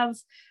we have,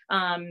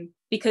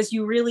 because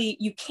you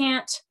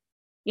can't,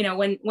 you know,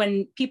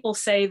 when people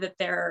say that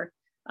they're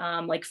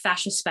like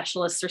fascia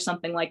specialists or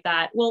something like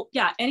that. Well,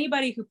 yeah,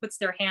 anybody who puts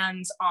their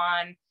hands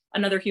on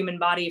another human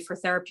body for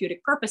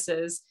therapeutic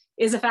purposes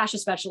is a fascia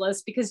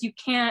specialist, because you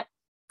can't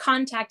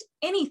contact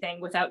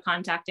anything without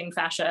contacting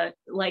fascia,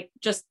 like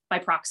just by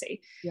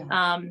proxy.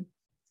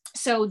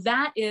 So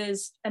that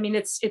is, I mean,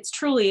 it's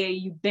truly a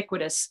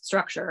ubiquitous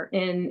structure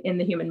in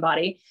the human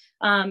body.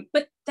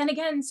 But then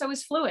again, so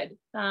is fluid.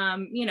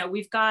 You know,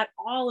 we've got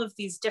all of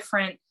these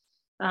different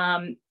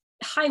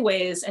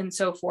highways and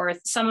so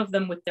forth, some of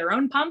them with their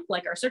own pump,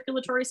 like our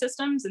circulatory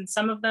systems, and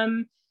some of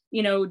them,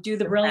 you know, do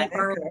the brilliant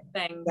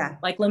thing,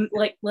 like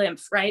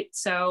lymph, right?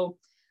 So,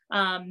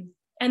 and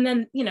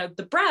then, you know,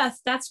 the breath,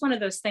 that's one of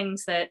those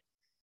things that,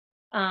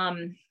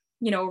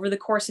 you know, over the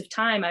course of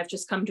time, I've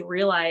just come to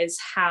realize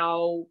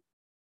how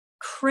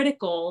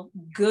critical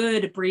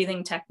good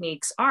breathing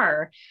techniques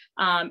are,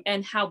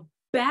 and how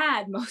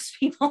bad most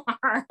people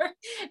are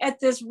at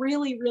this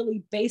really,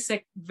 really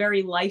basic,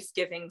 very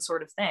life-giving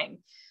sort of thing.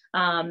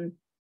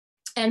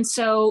 And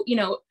so, you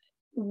know,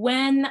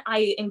 when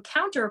I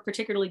encounter a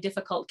particularly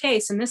difficult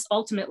case, and this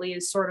ultimately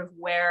is sort of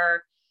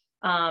where,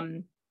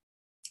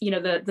 you know,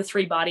 the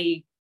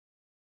 3-body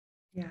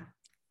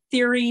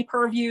theory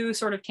purview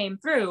sort of came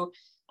through,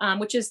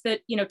 which is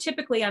that, you know,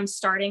 typically I'm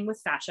starting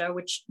with fascia,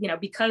 which, you know,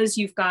 because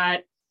you've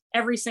got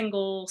every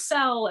single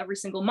cell, every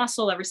single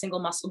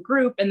muscle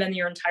group, and then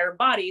your entire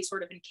body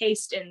sort of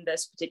encased in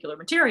this particular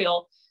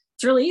material,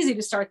 it's really easy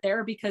to start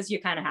there because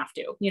you kind of have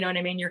to, you know what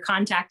I mean? You're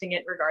contacting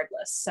it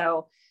regardless.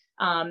 So,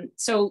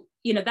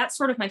 you know, that's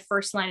sort of my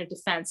first line of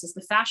defense, is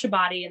the fascia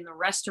body and the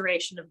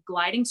restoration of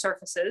gliding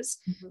surfaces.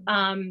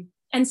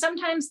 And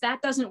sometimes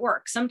that doesn't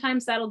work.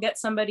 Sometimes that'll get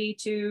somebody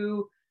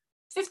to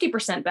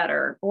 50%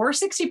 better or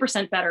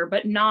 60% better,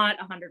 but not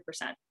 100%.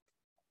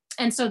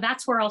 And so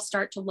that's where I'll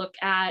start to look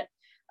at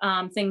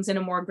things in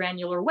a more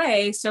granular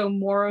way. So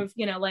more of,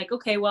 you know, like,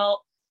 okay,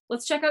 well,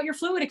 let's check out your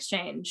fluid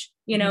exchange.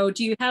 You know,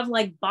 do you have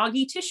like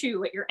boggy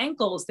tissue at your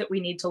ankles that we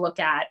need to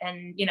look at?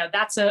 And, you know,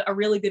 that's a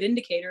really good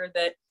indicator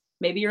that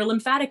maybe your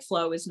lymphatic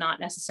flow is not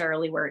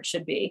necessarily where it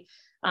should be.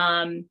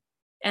 And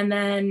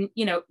then,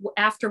 you know,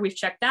 after we've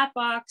checked that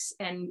box,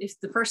 and if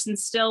the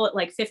person's still at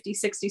like 50,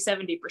 60,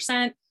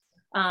 70%,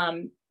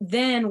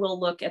 then we'll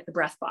look at the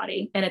breath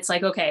body. And it's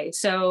like, okay,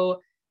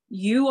 so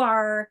you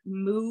are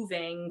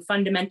moving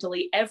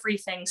fundamentally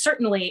everything,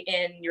 certainly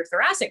in your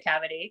thoracic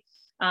cavity,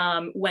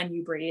 when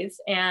you breathe.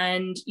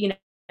 And, you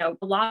know,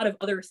 a lot of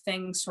other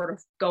things sort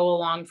of go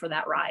along for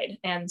that ride.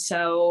 And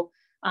so,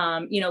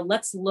 you know,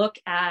 let's look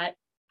at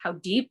how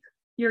deep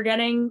you're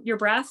getting your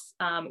breath,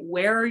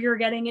 where you're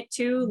getting it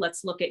to.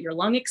 Let's look at your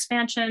lung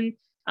expansion.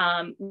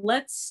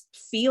 Let's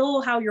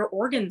feel how your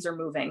organs are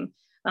moving.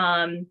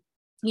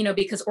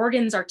 Because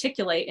organs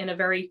articulate in a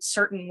very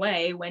certain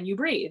way when you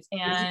breathe.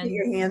 And you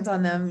put your hands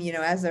on them,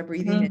 as they're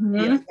breathing. Mm-hmm.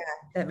 And yeah,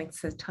 that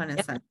makes a ton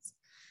of sense.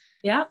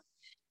 Yeah.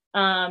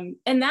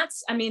 And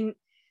that's,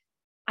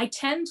 I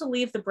tend to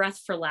leave the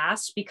breath for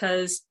last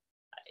because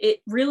it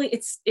really,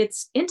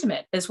 it's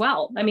intimate as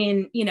well.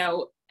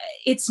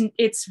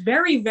 It's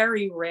very,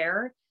 very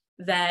rare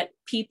that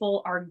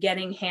people are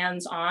getting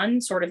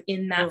hands-on sort of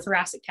in that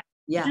thoracic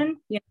cavity.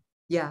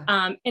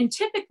 Yeah. And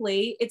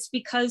typically it's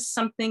because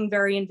something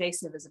very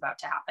invasive is about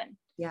to happen.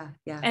 Yeah.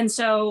 And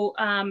so,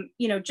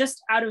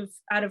 just out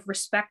of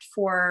respect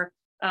for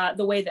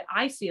the way that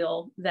I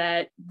feel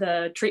that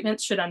the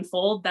treatments should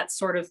unfold, that's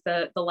sort of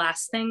the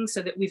last thing,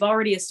 so that we've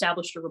already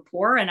established a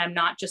rapport and I'm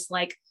not just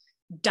like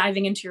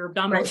diving into your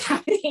abdominal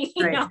cavity,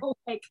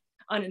 like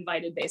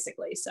uninvited,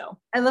 basically. So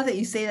I love that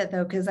you say that,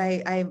 though, because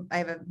I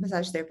have a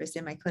massage therapist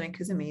in my clinic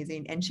who's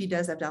amazing, and she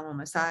does abdominal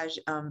massage.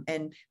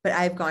 But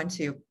I've gone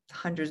to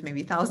hundreds,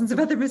 maybe thousands of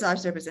other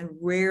massage therapists, and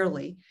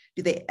rarely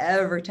do they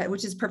ever touch,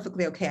 which is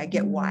perfectly okay. I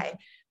get why,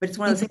 but it's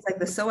one of those things like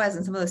the psoas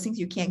and some of those things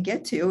you can't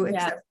get to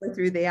except for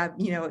through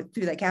the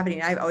through that cavity.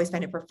 And I've always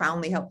found it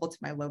profoundly helpful to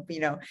my lobe.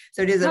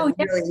 So it is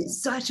really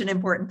such an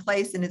important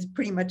place, and it's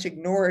pretty much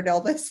ignored,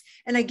 all this.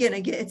 And again,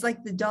 it's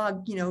like the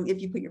dog.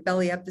 If you put your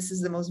belly up, this is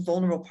the most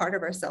vulnerable part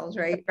of ourselves,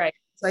 right? Right.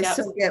 So I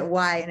so get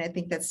why. And I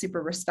think that's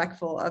super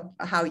respectful of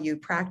how you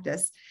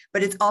practice.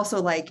 But it's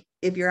also like,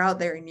 if you're out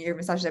there and your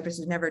massage therapist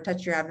has never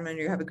touched your abdomen,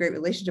 or you have a great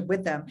relationship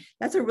with them,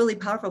 that's a really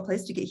powerful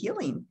place to get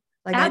healing.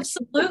 Like,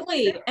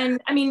 absolutely.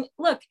 And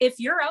look, if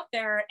you're out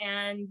there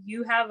and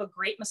you have a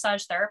great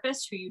massage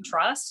therapist who you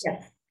trust,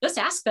 just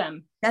ask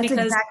them. That's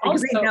exactly,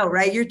 because they know,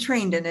 right? You're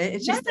trained in it.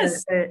 It's just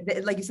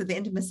like you said, the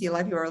intimacy. A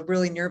lot of people are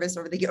really nervous,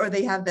 or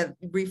they have the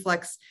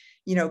reflex,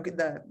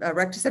 the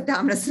rectus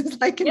abdominis is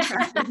like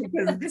contracted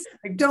because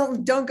like,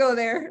 don't go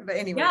there. But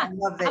anyway, I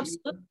love that you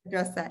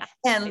address that.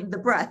 And the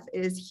breath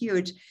is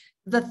huge.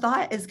 The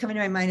thought is coming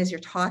to my mind as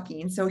you're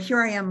talking. So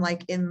here I am,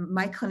 like in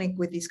my clinic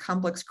with these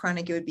complex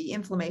chronic, it would be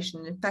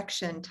inflammation,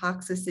 infection,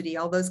 toxicity,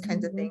 all those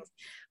kinds of things.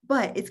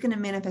 But it's going to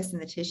manifest in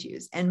the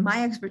tissues. And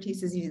my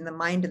expertise is using the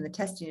mind and the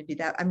testing to do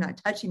that. I'm not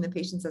touching the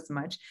patients as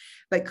much,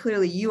 but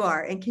clearly you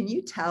are. And can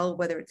you tell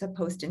whether it's a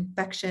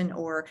post-infection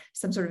or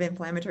some sort of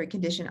inflammatory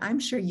condition? I'm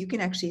sure you can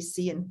actually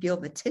see and feel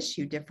the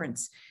tissue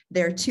difference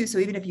there too. So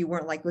even if you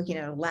weren't like looking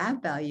at a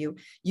lab value,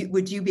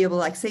 would you be able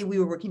to, like, say we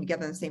were working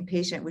together on the same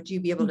patient, would you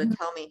be able to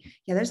tell me,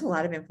 yeah, there's a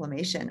lot of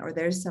inflammation, or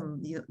there's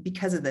some,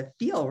 because of the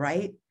feel,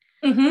 right?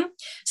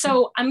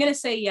 So I'm going to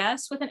say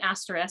yes with an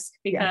asterisk,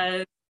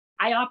 because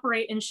I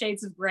operate in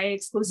shades of gray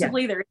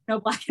exclusively. There is no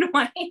black and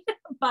white,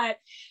 but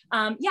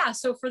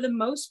so for the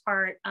most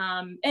part,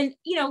 and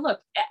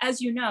look,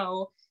 as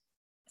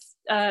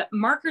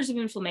markers of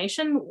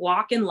inflammation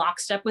walk in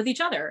lockstep with each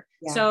other.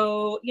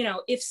 So,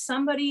 if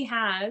somebody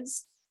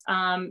has,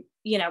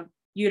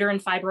 uterine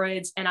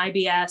fibroids and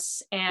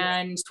IBS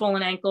and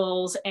swollen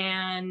ankles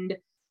and,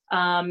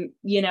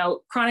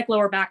 chronic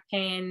lower back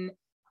pain,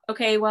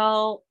 okay,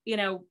 well,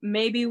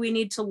 maybe we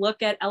need to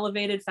look at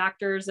elevated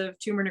factors of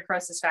tumor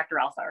necrosis factor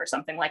alpha or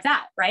something like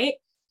that, right?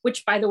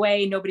 Which, by the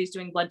way, nobody's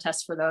doing blood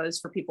tests for those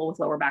for people with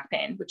lower back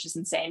pain, which is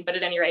insane. But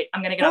at any rate,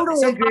 I'm going to get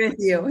totally agree with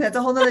you. That's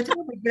a whole nother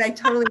topic, but I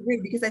totally agree,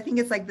 because I think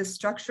it's like the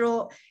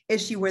structural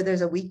issue where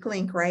there's a weak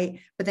link, right?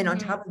 But then on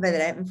top of it,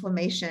 that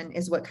inflammation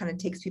is what kind of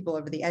takes people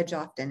over the edge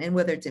often. And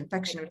whether it's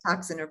infection or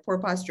toxin or poor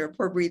posture or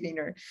poor breathing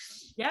or.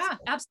 Yeah,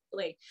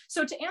 absolutely.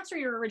 So to answer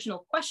your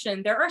original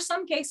question, there are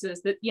some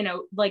cases that,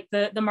 like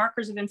the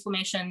markers of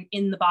inflammation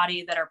in the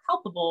body that are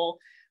palpable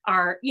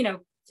are,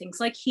 things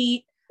like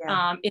heat.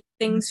 If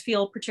things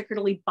feel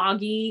particularly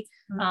boggy,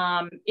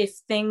 if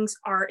things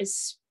are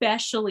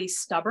especially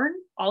stubborn,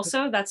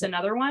 also, that's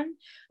another one.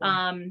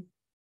 An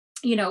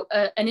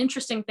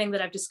interesting thing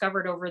that I've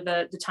discovered over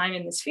the time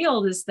in this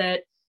field is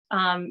that,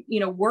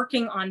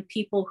 working on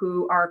people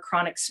who are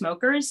chronic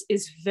smokers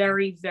is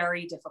very,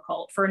 very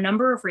difficult for a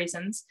number of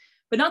reasons,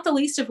 but not the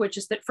least of which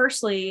is that,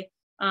 firstly,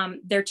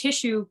 their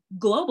tissue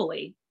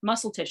globally,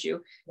 muscle tissue,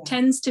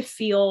 tends to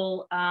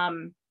feel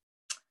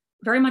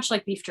very much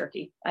like beef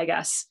jerky, I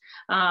guess.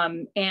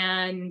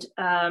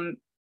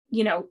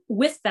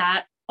 With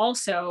that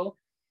also,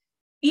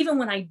 even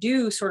when I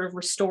do sort of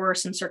restore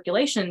some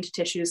circulation to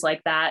tissues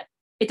like that,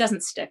 it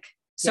doesn't stick.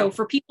 So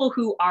for people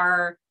who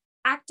are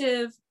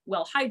active,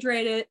 well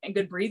hydrated, and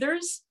good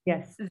breathers,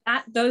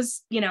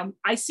 those,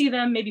 I see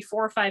them maybe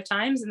 4 or 5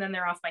 times and then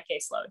they're off my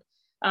caseload.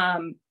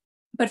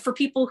 But for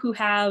people who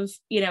have,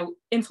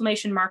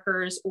 inflammation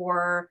markers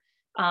or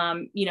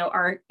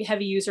are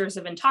heavy users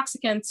of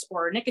intoxicants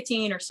or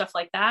nicotine or stuff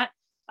like that.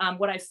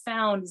 What I've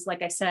found is,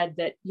 like I said,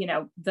 that,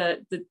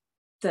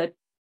 the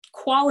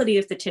quality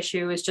of the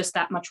tissue is just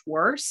that much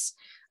worse.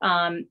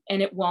 And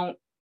it won't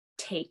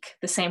take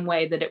the same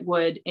way that it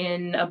would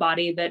in a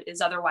body that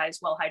is otherwise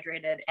well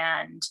hydrated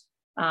and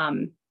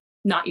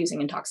not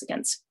using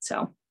intoxicants.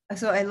 So.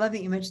 So I love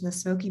that you mentioned the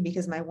smoking,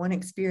 because my one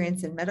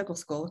experience in medical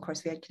school, of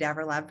course, we had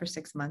cadaver lab for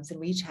 6 months, and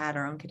we each had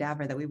our own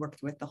cadaver that we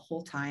worked with the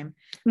whole time.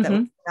 That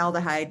was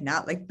formaldehyde,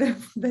 not like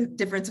the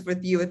difference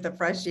with you with the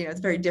fresh, it's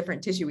very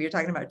different tissue we were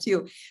talking about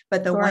too.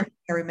 But the one thing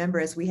I remember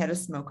is we had a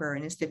smoker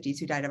in his 50s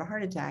who died of a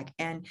heart attack.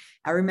 And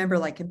I remember,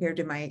 like, compared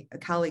to my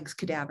colleagues'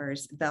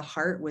 cadavers, the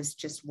heart was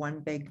just one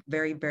big,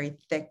 very, very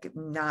thick,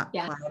 not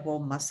pliable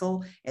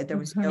muscle. There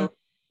was no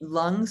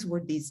lungs,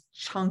 were these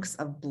chunks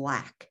of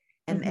black.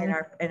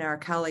 And our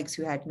colleagues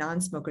who had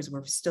non-smokers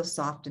were still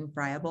soft and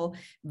friable,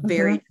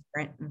 very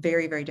different,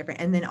 very, very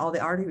different. And then all the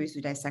arteries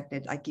we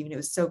dissected, like, even it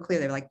was so clear,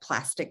 they were like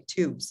plastic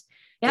tubes.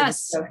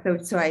 Yes.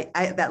 So I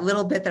that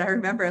little bit that I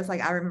remember, I was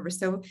like, I remember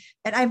so,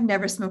 and I've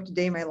never smoked a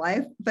day in my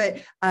life,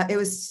 but it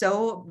was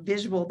so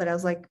visual that I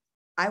was like,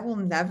 I will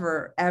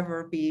never,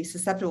 ever be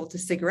susceptible to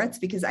cigarettes,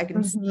 because I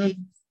can see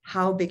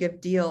how big of a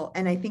deal.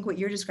 And I think what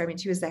you're describing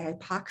too is the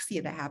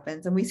hypoxia that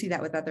happens. And we see that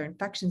with other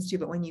infections too.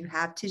 But when you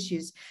have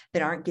tissues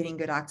that aren't getting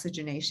good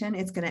oxygenation,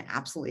 it's going to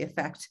absolutely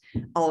affect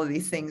all of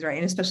these things, right?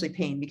 And especially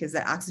pain, because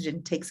that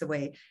oxygen takes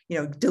away,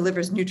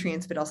 delivers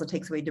nutrients, but also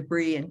takes away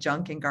debris and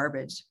junk and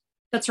garbage.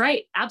 That's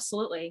right.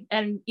 Absolutely.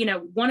 And,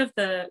 one of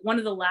the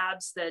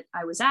labs that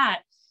I was at,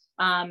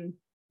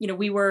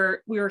 we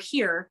were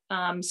here.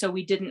 So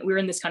we were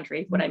in this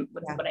country, what I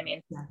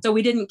mean. Yeah. So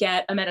we didn't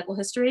get a medical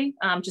history,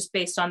 just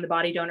based on the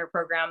body donor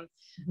program.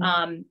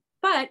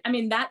 But I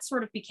mean, that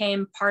sort of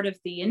became part of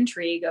the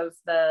intrigue of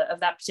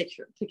that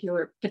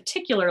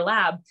particular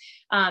lab,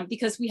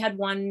 because we had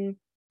one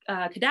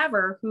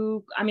cadaver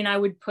who, I mean, I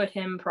would put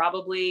him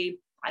probably,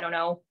 I don't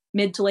know,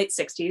 mid to late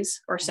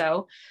 60s or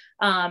so.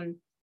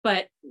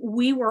 But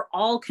we were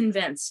all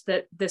convinced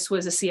that this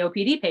was a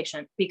COPD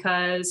patient,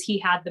 because he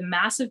had the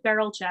massive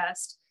barrel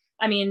chest.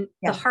 I mean,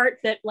 the heart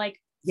that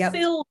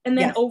filled and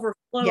then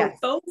overflowed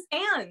both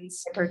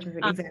hands,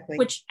 exactly.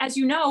 Which, as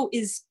you know,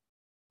 is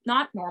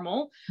not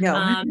normal. No.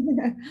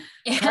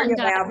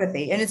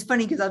 Cardiomyopathy. And it's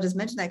funny, because I'll just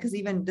mention that, because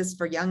even just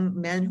for young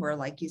men who are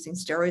like using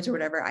steroids or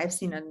whatever, I've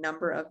seen a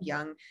number of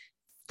young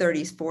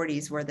 30s,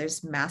 40s, where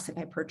there's massive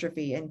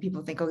hypertrophy, and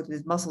people think, oh,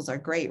 the muscles are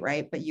great,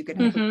 right? But you can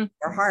have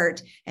your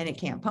heart and it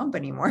can't pump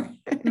anymore.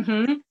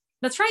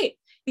 That's right.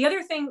 The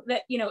other thing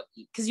that,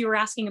 because you were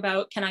asking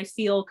about, can I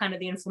feel kind of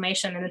the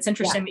inflammation? And it's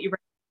interesting that you bring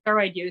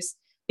steroid use,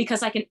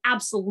 because I can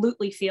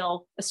absolutely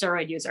feel a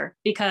steroid user,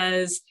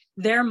 because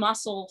their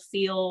muscle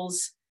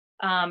feels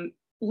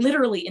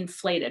literally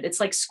inflated.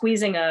 It's like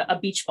squeezing a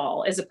beach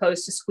ball, as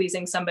opposed to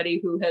squeezing somebody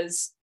who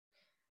has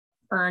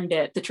earned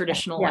it the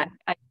traditional way.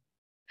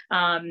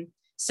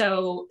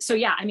 So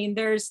yeah, I mean,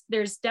 there's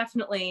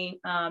definitely,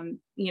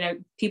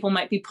 people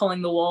might be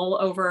pulling the wool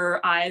over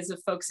eyes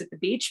of folks at the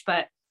beach,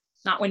 but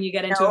not when you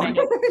get into it.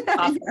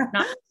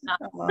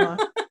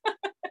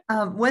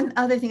 One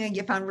other thing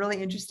I found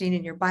really interesting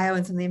in your bio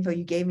and some of the info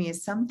you gave me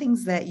is some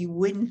things that you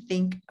wouldn't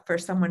think for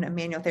someone, a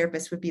manual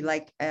therapist, would be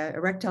like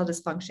erectile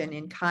dysfunction,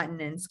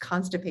 incontinence,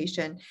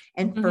 constipation.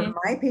 And for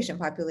my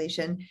patient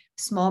population,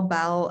 small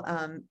bowel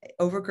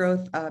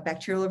overgrowth,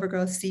 bacterial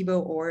overgrowth,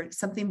 SIBO, or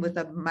something with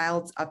a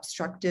mild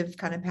obstructive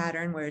kind of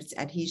pattern where it's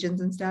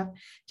adhesions and stuff.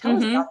 Tell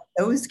us about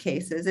those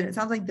cases. And it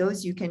sounds like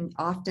those you can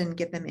often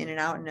get them in and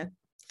out in a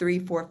 3,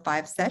 4,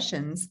 5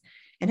 sessions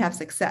and have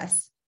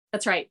success.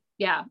 That's right.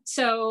 Yeah.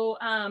 So,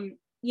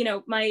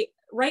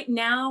 right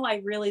now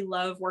I really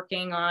love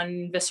working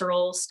on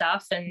visceral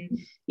stuff, and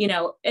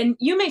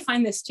you may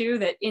find this too,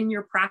 that in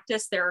your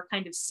practice, there are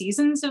kind of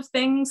seasons of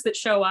things that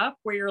show up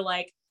where you're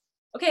like,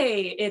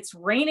 okay, it's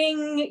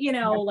raining,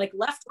 like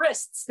left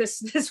wrists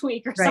this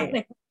week or something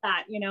like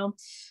that,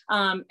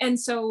 and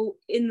so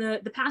in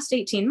the past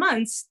 18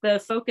 months, the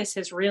focus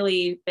has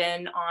really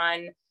been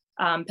on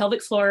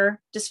pelvic floor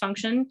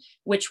dysfunction,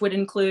 which would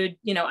include,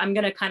 I'm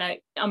going to kind of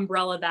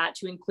umbrella that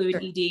to include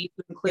ED, to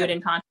include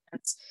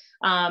incontinence.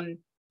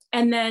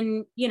 And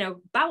then,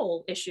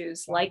 bowel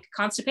issues like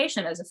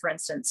constipation, as a for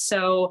instance.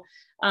 So,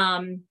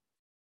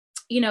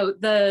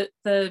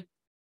 the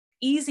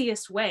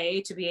easiest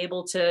way to be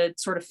able to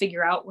sort of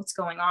figure out what's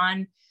going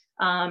on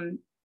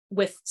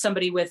with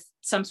somebody with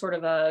some sort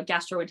of a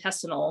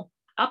gastrointestinal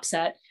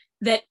upset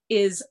that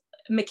is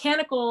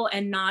mechanical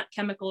and not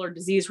chemical or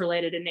disease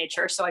related in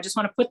nature. So I just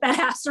want to put that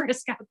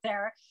asterisk out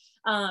there.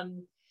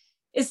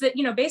 Is that,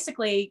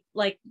 basically,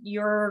 like,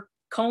 your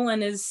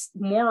colon is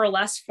more or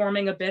less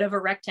forming a bit of a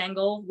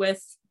rectangle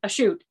with a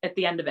chute at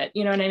the end of it.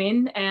 You know what I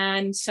mean?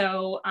 And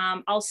so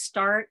I'll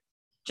start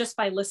just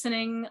by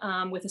listening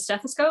with a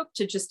stethoscope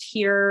to just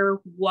hear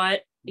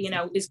what,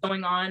 is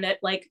going on at,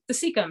 like, the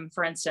cecum,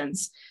 for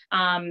instance.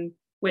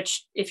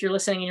 Which, if you're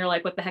listening and you're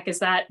like, what the heck is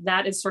that?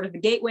 That is sort of the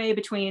gateway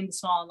between the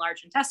small and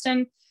large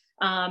intestine.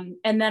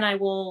 And then I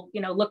will,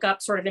 look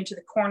up sort of into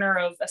the corner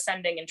of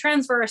ascending and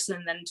transverse,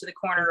 and then to the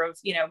corner of,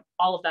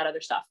 all of that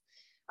other stuff.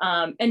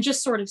 And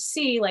just sort of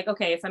see, like,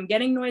 okay, if I'm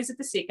getting noise at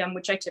the cecum,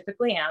 which I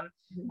typically am,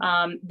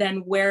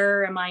 then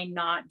where am I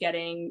not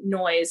getting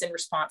noise in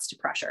response to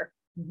pressure?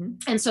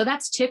 And so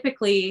that's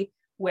typically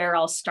where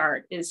I'll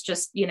start, is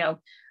just,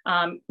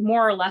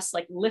 more or less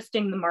like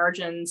lifting the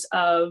margins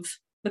of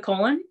the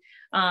colon.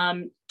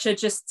 to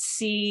just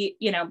see,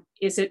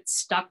 is it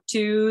stuck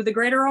to the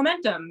greater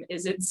omentum?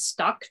 Is it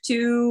stuck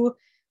to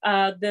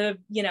the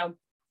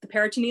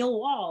peritoneal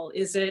wall?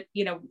 Is it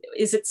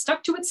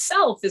stuck to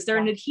itself? Is there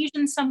an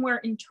adhesion somewhere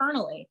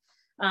internally?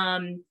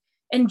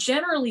 And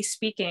generally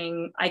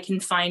speaking, I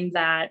can find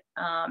that,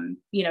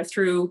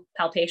 through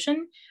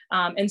palpation,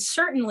 and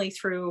certainly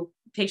through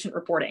patient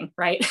reporting,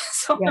 right?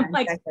 So Yeah, I'm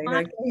like,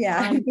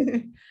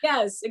 exactly.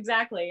 yes,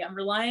 exactly. I'm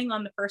relying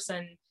on the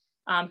person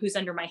who's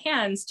under my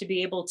hands to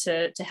be able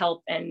to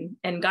help and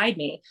guide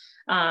me.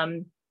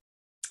 So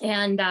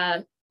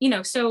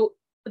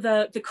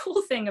the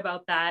cool thing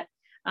about that,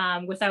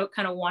 without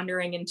kind of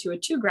wandering into a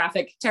too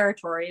graphic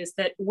territory, is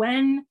that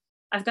when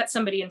I've got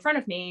somebody in front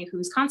of me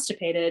who's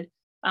constipated,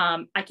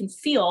 I can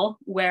feel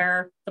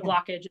where the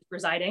blockage is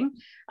residing.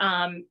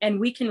 And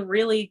we can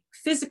really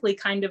physically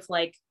kind of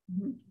like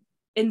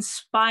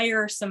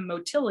inspire some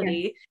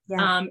motility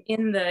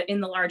in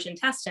the large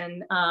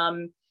intestine.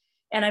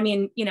 And I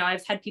mean,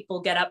 I've had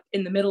people get up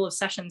in the middle of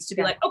sessions to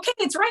be like, okay,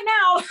 it's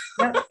right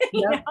now.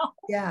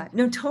 Yeah,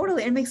 no,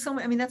 totally. It makes so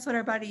much, I mean, that's what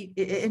our body,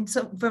 and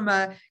so from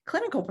a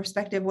clinical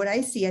perspective, what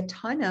I see a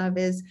ton of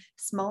is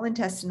small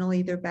intestinal,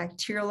 either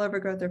bacterial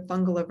overgrowth or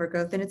fungal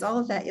overgrowth. And it's all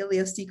of that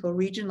ileocecal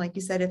region. Like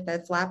you said, if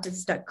the flap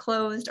is stuck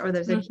closed or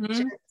there's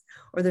adhesion,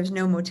 or there's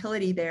no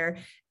motility there,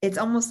 it's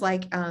almost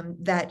like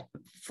that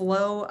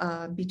flow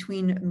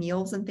between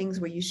meals and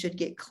things where you should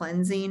get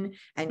cleansing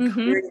and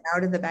clearing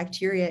out of the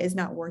bacteria is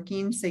not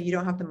working. So you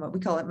don't have we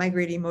call it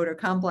migrating motor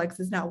complex,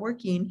 is not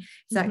working.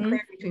 It's not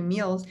clearing between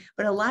meals,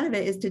 but a lot of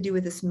it is to do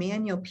with this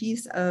manual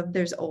piece of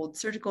there's old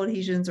surgical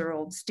adhesions or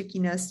old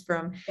stickiness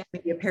from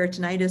maybe a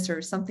peritonitis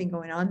or something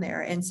going on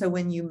there. And so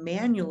when you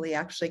manually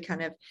actually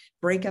kind of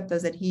break up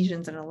those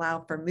adhesions and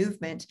allow for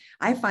movement,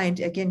 I find,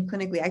 again,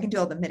 clinically, I can do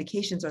all the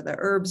medications or the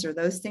herbs or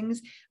those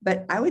things,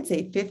 but I would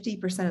say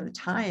 50% of the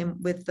time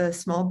with the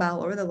small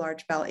bowel or the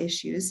large bowel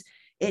issues,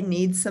 it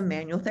needs some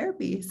manual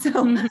therapy.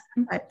 So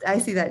I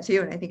see that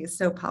too. And I think it's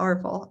so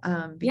powerful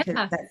because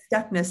that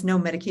stuckness, no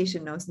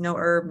medication, no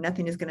herb,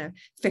 nothing is going to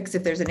fix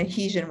if there's an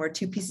adhesion where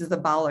two pieces of the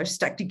bowel are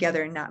stuck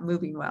together and not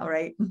moving well,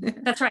 right?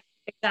 That's right.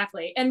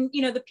 Exactly. And,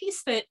 the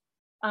piece that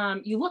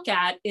you look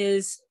at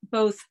is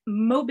both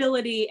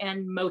mobility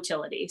and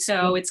motility.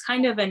 So it's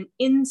kind of an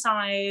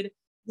inside,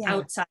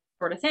 outside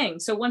sort of thing.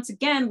 So once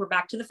again, we're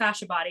back to the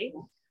fascia body,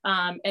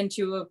 and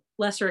to a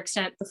lesser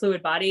extent, the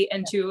fluid body,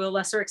 and to a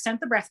lesser extent,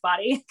 the breath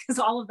body, because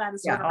all of that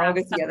is sort of all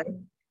good together.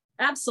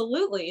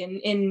 Absolutely.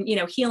 In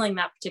healing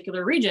that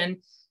particular region.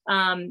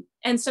 And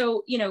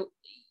so,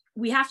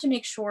 we have to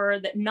make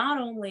sure that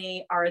not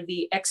only are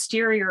the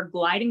exterior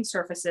gliding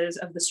surfaces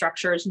of the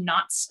structures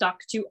not stuck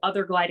to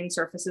other gliding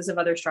surfaces of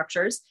other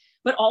structures,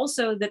 but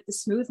also that the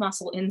smooth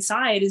muscle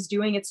inside is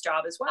doing its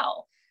job as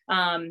well.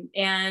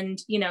 And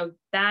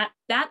that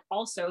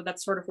also,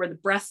 that's sort of where the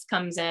breath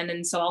comes in.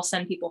 And so I'll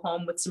send people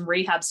home with some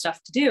rehab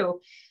stuff to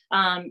do,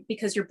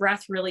 because your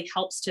breath really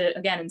helps to,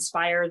 again,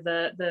 inspire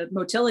the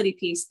motility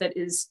piece that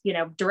is,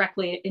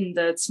 directly in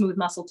the smooth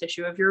muscle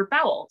tissue of your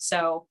bowel.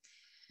 So,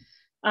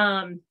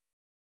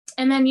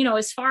 and then,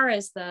 as far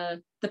as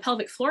the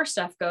pelvic floor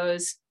stuff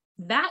goes,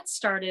 that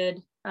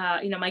started,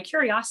 my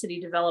curiosity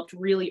developed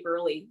really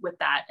early with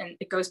that. And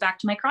it goes back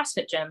to my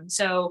CrossFit gym.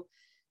 So,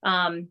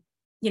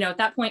 at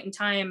that point in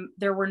time,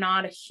 there were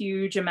not a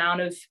huge amount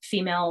of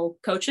female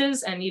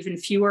coaches and even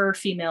fewer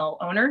female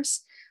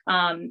owners.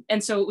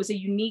 And so it was a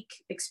unique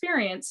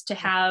experience to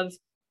have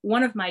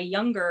one of my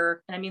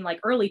younger, and I mean like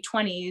early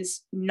 20s,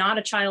 not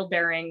a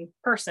childbearing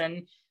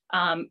person,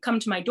 come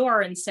to my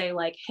door and say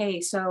like,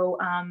 hey, so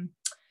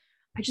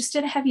I just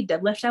did a heavy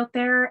deadlift out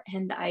there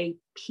and I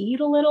peed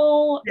a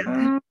little.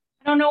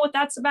 I don't know what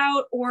that's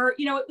about. Or,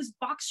 it was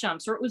box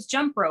jumps, or it was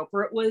jump rope,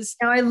 or it was.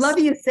 Now, I love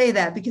you say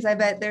that, because I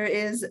bet there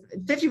is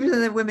 50%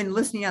 of the women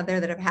listening out there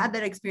that have had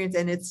that experience.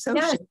 And it's so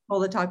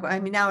shameful to talk about. I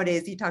mean,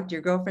 nowadays you talk to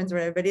your girlfriends or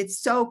whatever, but it's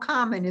so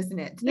common, isn't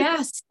it?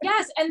 Yes.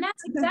 And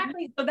that's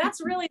exactly, so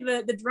that's really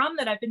the drum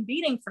that I've been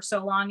beating for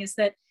so long, is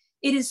that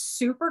it is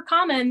super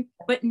common,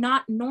 but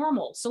not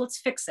normal. So let's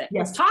fix it.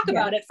 Let's talk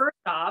about it first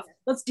off.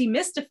 Let's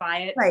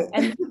demystify it.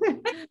 Right.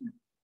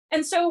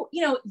 And so,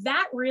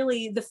 that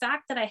really, the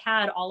fact that I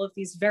had all of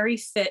these very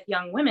fit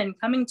young women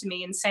coming to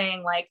me and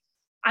saying like,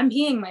 I'm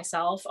peeing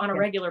myself on a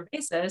regular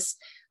basis,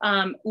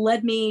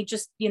 led me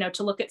just,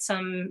 to look at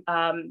some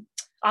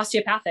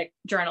osteopathic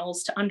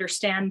journals to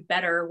understand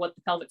better what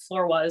the pelvic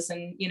floor was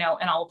and, and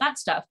all of that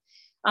stuff.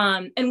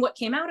 And what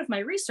came out of my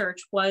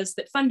research was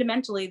that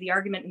fundamentally the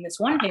argument in this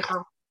one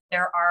paper,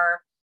 there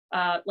are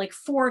like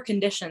 4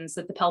 conditions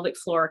that the pelvic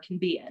floor can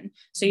be in.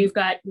 So you've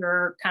got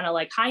your kind of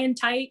like high and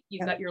tight,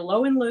 you've got your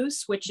low and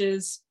loose, which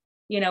is,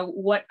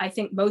 what I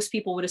think most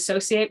people would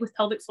associate with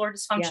pelvic floor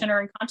dysfunction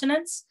or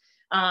incontinence.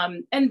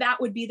 And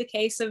that would be the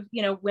case of,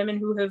 women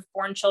who have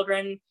born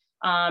children,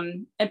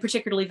 and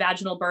particularly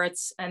vaginal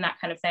births and that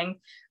kind of thing.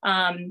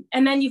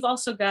 And then you've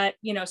also got,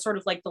 sort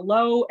of like the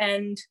low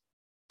and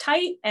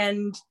tight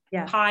and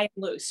high and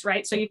loose,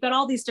 right? So you've got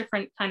all these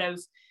different kind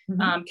of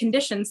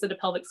conditions that a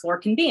pelvic floor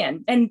can be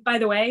in. And by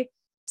the way,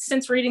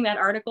 since reading that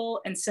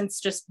article and since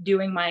just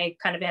doing my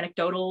kind of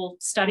anecdotal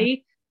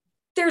study,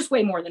 there's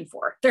way more than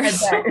 4. There's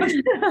so much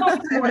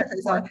more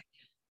than 4.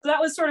 So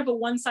that was sort of a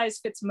one size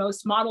fits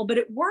most model, but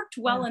it worked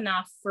well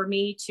enough for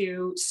me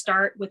to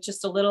start with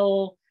just a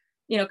little,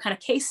 you know, kind of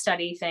case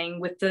study thing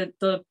with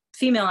the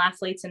female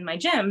athletes in my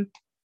gym.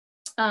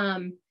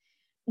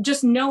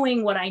 Just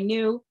knowing what I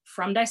knew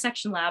from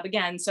Dissection Lab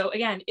again. So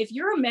again, if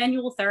you're a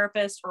manual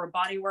therapist or a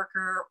body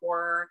worker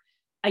or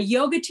a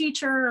yoga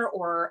teacher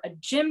or a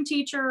gym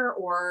teacher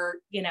or,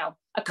 you know,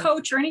 a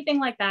coach or anything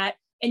like that,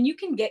 and you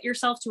can get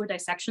yourself to a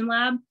dissection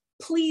lab,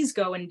 please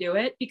go and do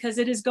it, because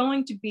it is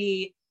going to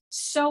be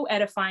so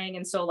edifying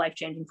and so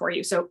life-changing for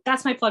you. So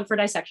that's my plug for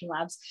dissection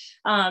labs.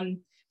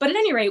 But at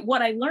any rate,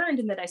 what I learned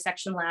in the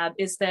dissection lab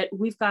is that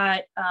we've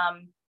got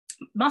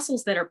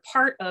muscles that are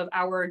part of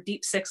our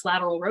deep 6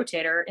 lateral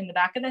rotator in the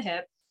back of the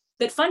hip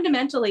that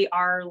fundamentally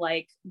are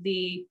like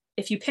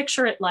if you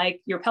picture it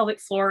like your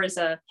pelvic floor is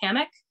a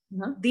hammock,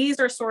 these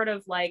are sort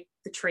of like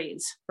the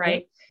trees,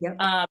 right? Yep.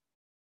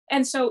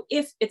 And so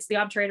if it's the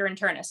obturator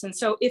internus, and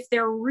so if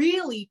they're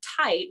really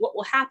tight, what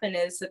will happen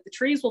is that the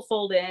trees will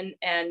fold in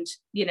and,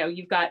 you know,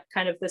 you've got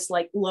kind of this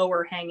like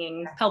lower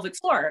hanging pelvic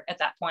floor at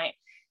that point.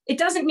 It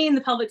doesn't mean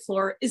the pelvic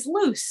floor is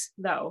loose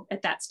though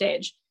at that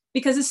stage,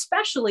 because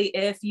especially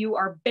if you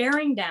are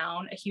bearing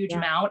down a huge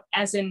amount,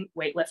 as in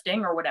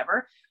weightlifting or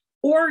whatever,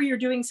 or you're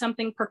doing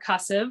something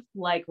percussive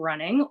like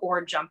running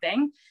or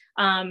jumping,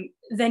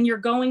 then you're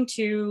going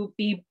to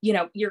be, you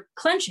know, you're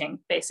clenching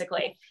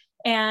basically.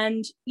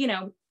 And, you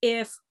know,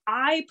 if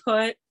I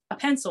put a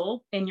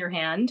pencil in your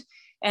hand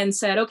and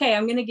said, okay,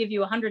 I'm going to give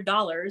you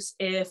 $100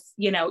 if,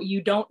 you know,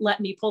 you don't let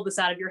me pull this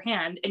out of your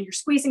hand, and you're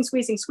squeezing,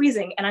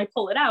 and I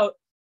pull it out,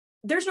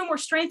 there's no more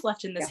strength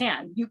left in this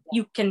hand.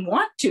 You can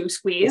want to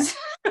squeeze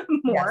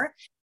more,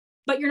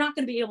 but you're not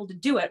going to be able to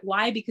do it.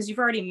 Why? Because you've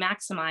already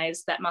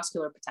maximized that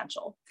muscular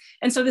potential.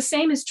 And so the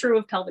same is true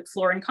of pelvic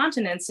floor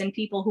incontinence in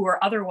people who are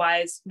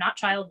otherwise not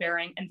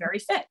childbearing and very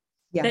fit.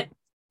 That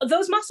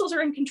those muscles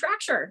are in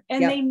contracture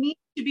and they need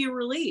to be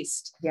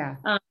released.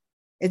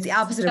 It's the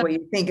opposite of what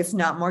you think. It's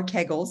not more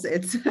Kegels.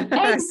 It's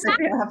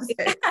the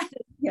opposite.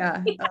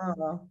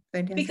 Oh,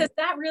 fantastic. Because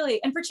that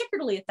really, and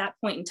particularly at that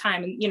point in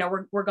time, and you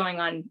know, we're going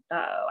on,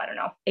 I don't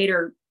know,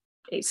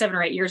 7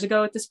 or 8 years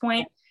ago at this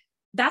point.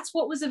 That's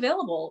what was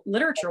available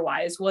literature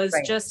wise, was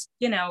just,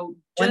 you know,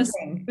 just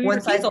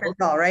one size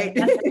fits all, right?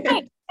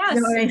 Yes,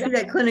 no, I see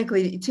that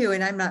clinically too.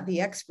 And I'm not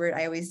the expert.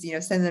 I always, you know,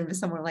 send them to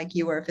someone like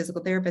you or a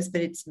physical therapist,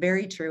 but it's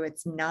very true.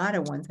 It's not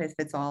a one size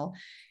fits all.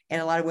 And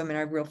a lot of women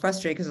are real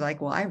frustrated because they're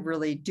like, well, I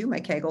really do my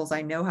Kegels.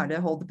 I know how to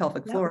hold the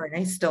pelvic floor, and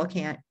I still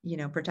can't, you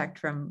know, protect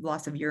from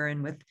loss of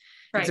urine with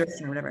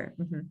exertion or whatever.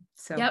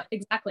 So,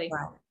 exactly.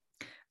 Wow.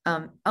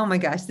 Oh my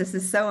gosh, this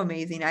is so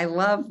amazing. I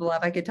love.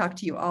 I could talk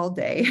to you all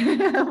day.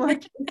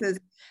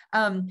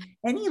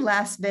 Any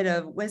last bit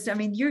of wisdom? I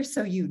mean, you're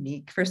so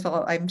unique. First of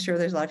all, I'm sure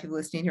there's a lot of people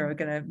listening who are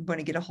going to want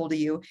to get a hold of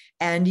you.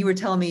 And you were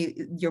telling me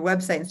your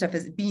website and stuff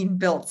is being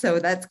built. So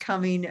that's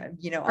coming,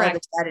 you know, all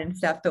the data and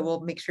stuff, but we'll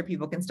make sure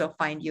people can still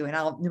find you. And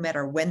no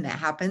matter when that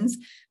happens,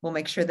 we'll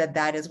make sure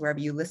that is wherever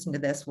you listen to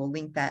this, we'll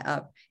link that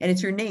up. And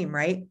it's your name,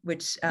 right?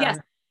 Which, yes.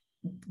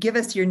 Give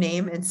us your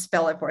name and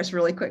spell it for us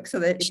really quick so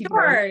that if you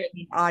can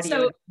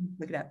audio,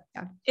 look it up.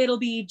 It'll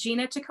be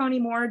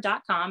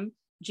GinaTacconiMoore.com,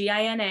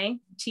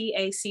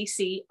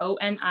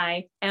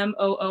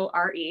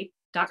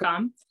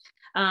 GinaTacconimoore.com.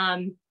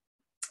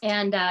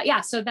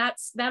 So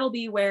that'll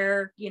be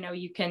where, you know,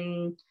 you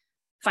can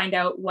find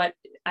out what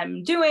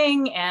I'm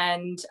doing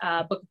and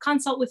book a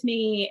consult with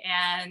me,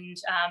 and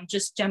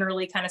just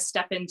generally kind of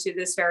step into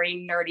this very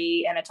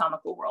nerdy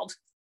anatomical world.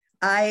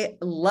 I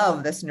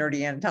love this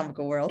nerdy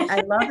anatomical world. I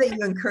love that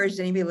you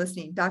encouraged anybody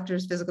listening,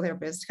 doctors, physical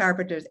therapists,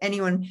 chiropractors,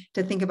 anyone,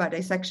 to think about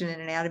dissection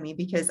and anatomy,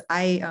 because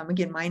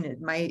again,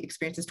 my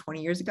experience is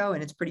 20 years ago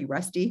and it's pretty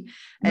rusty.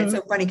 And it's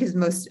so funny because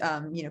most,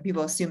 you know,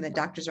 people assume that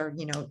doctors are,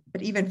 you know,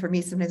 but even for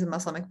me, sometimes a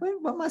muscle, I'm like,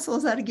 what muscle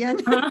is that again?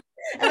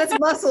 And that's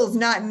muscles,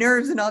 not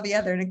nerves and all the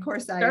other. And of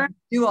course I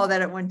do all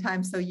that at one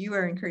time. So you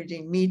are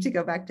encouraging me to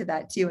go back to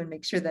that too, and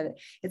make sure that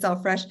it's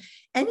all fresh.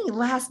 Any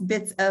last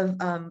bits of,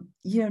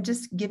 you know,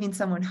 just giving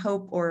someone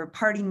hope or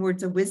parting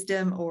words of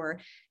wisdom,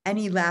 or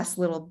any last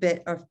little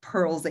bit of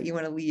pearls that you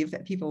want to leave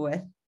people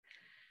with?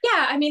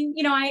 Yeah. I mean,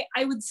 you know,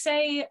 I would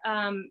say,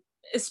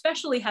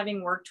 especially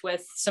having worked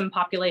with some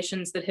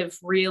populations that have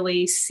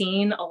really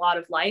seen a lot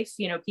of life,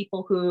 you know,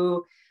 people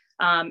who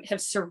have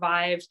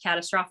survived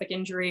catastrophic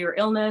injury or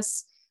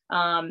illness,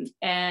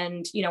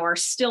 and, you know, are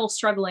still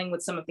struggling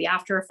with some of the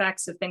after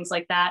effects of things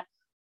like that,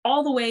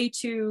 all the way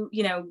to,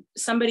 you know,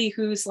 somebody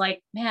who's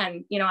like,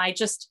 man, you know,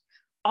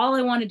 all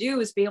I want to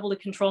do is be able to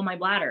control my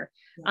bladder.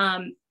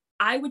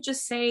 I would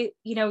just say,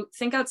 you know,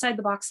 think outside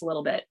the box a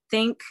little bit.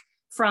 Think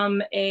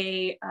from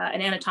an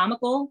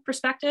anatomical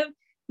perspective.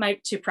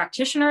 To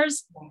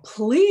practitioners,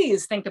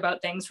 please think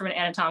about things from an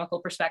anatomical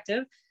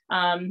perspective.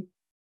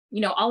 You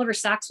know, Oliver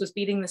Sacks was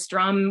beating this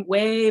drum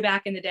way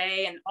back in the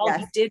day, and all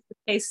he did was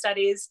case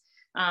studies.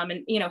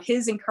 And, you know,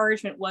 his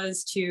encouragement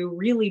was to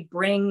really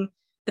bring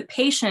the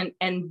patient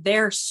and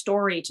their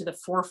story to the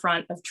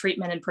forefront of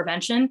treatment and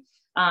prevention.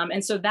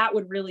 And so that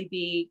would really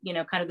be,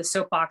 kind of the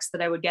soapbox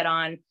that I would get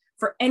on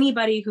for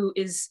anybody who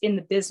is in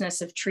the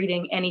business of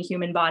treating any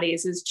human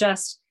bodies, is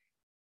just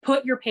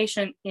put your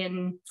patient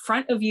in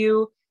front of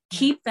you,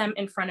 keep them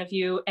in front of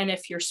you. And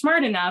if you're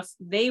smart enough,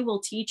 they will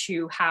teach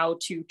you how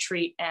to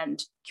treat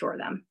and cure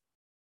them.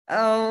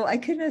 Oh, I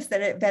couldn't have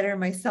said it better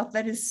myself.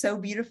 That is so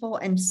beautiful.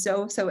 And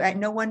so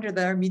no wonder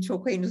that our mutual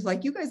acquaintance was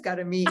like, you guys got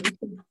to meet.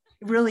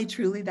 Really,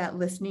 truly that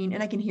listening.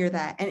 And I can hear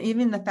that. And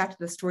even the fact of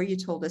the story you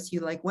told us, you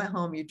like went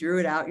home, you drew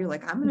it out. You're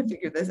like, I'm going to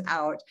figure this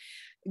out.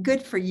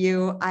 Good for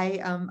you.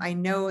 I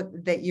know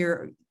that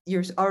you're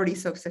already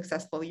so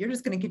successful. You're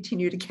just going to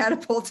continue to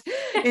catapult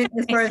as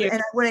far as,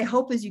 and what I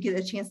hope is you get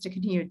a chance to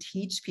continue to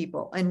teach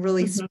people and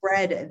really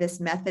spread this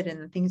method and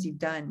the things you've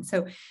done.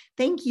 So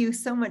thank you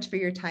so much for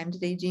your time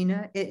today,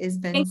 Gina. It has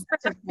been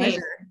such a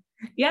pleasure.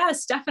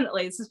 Yes,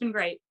 definitely. This has been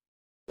great.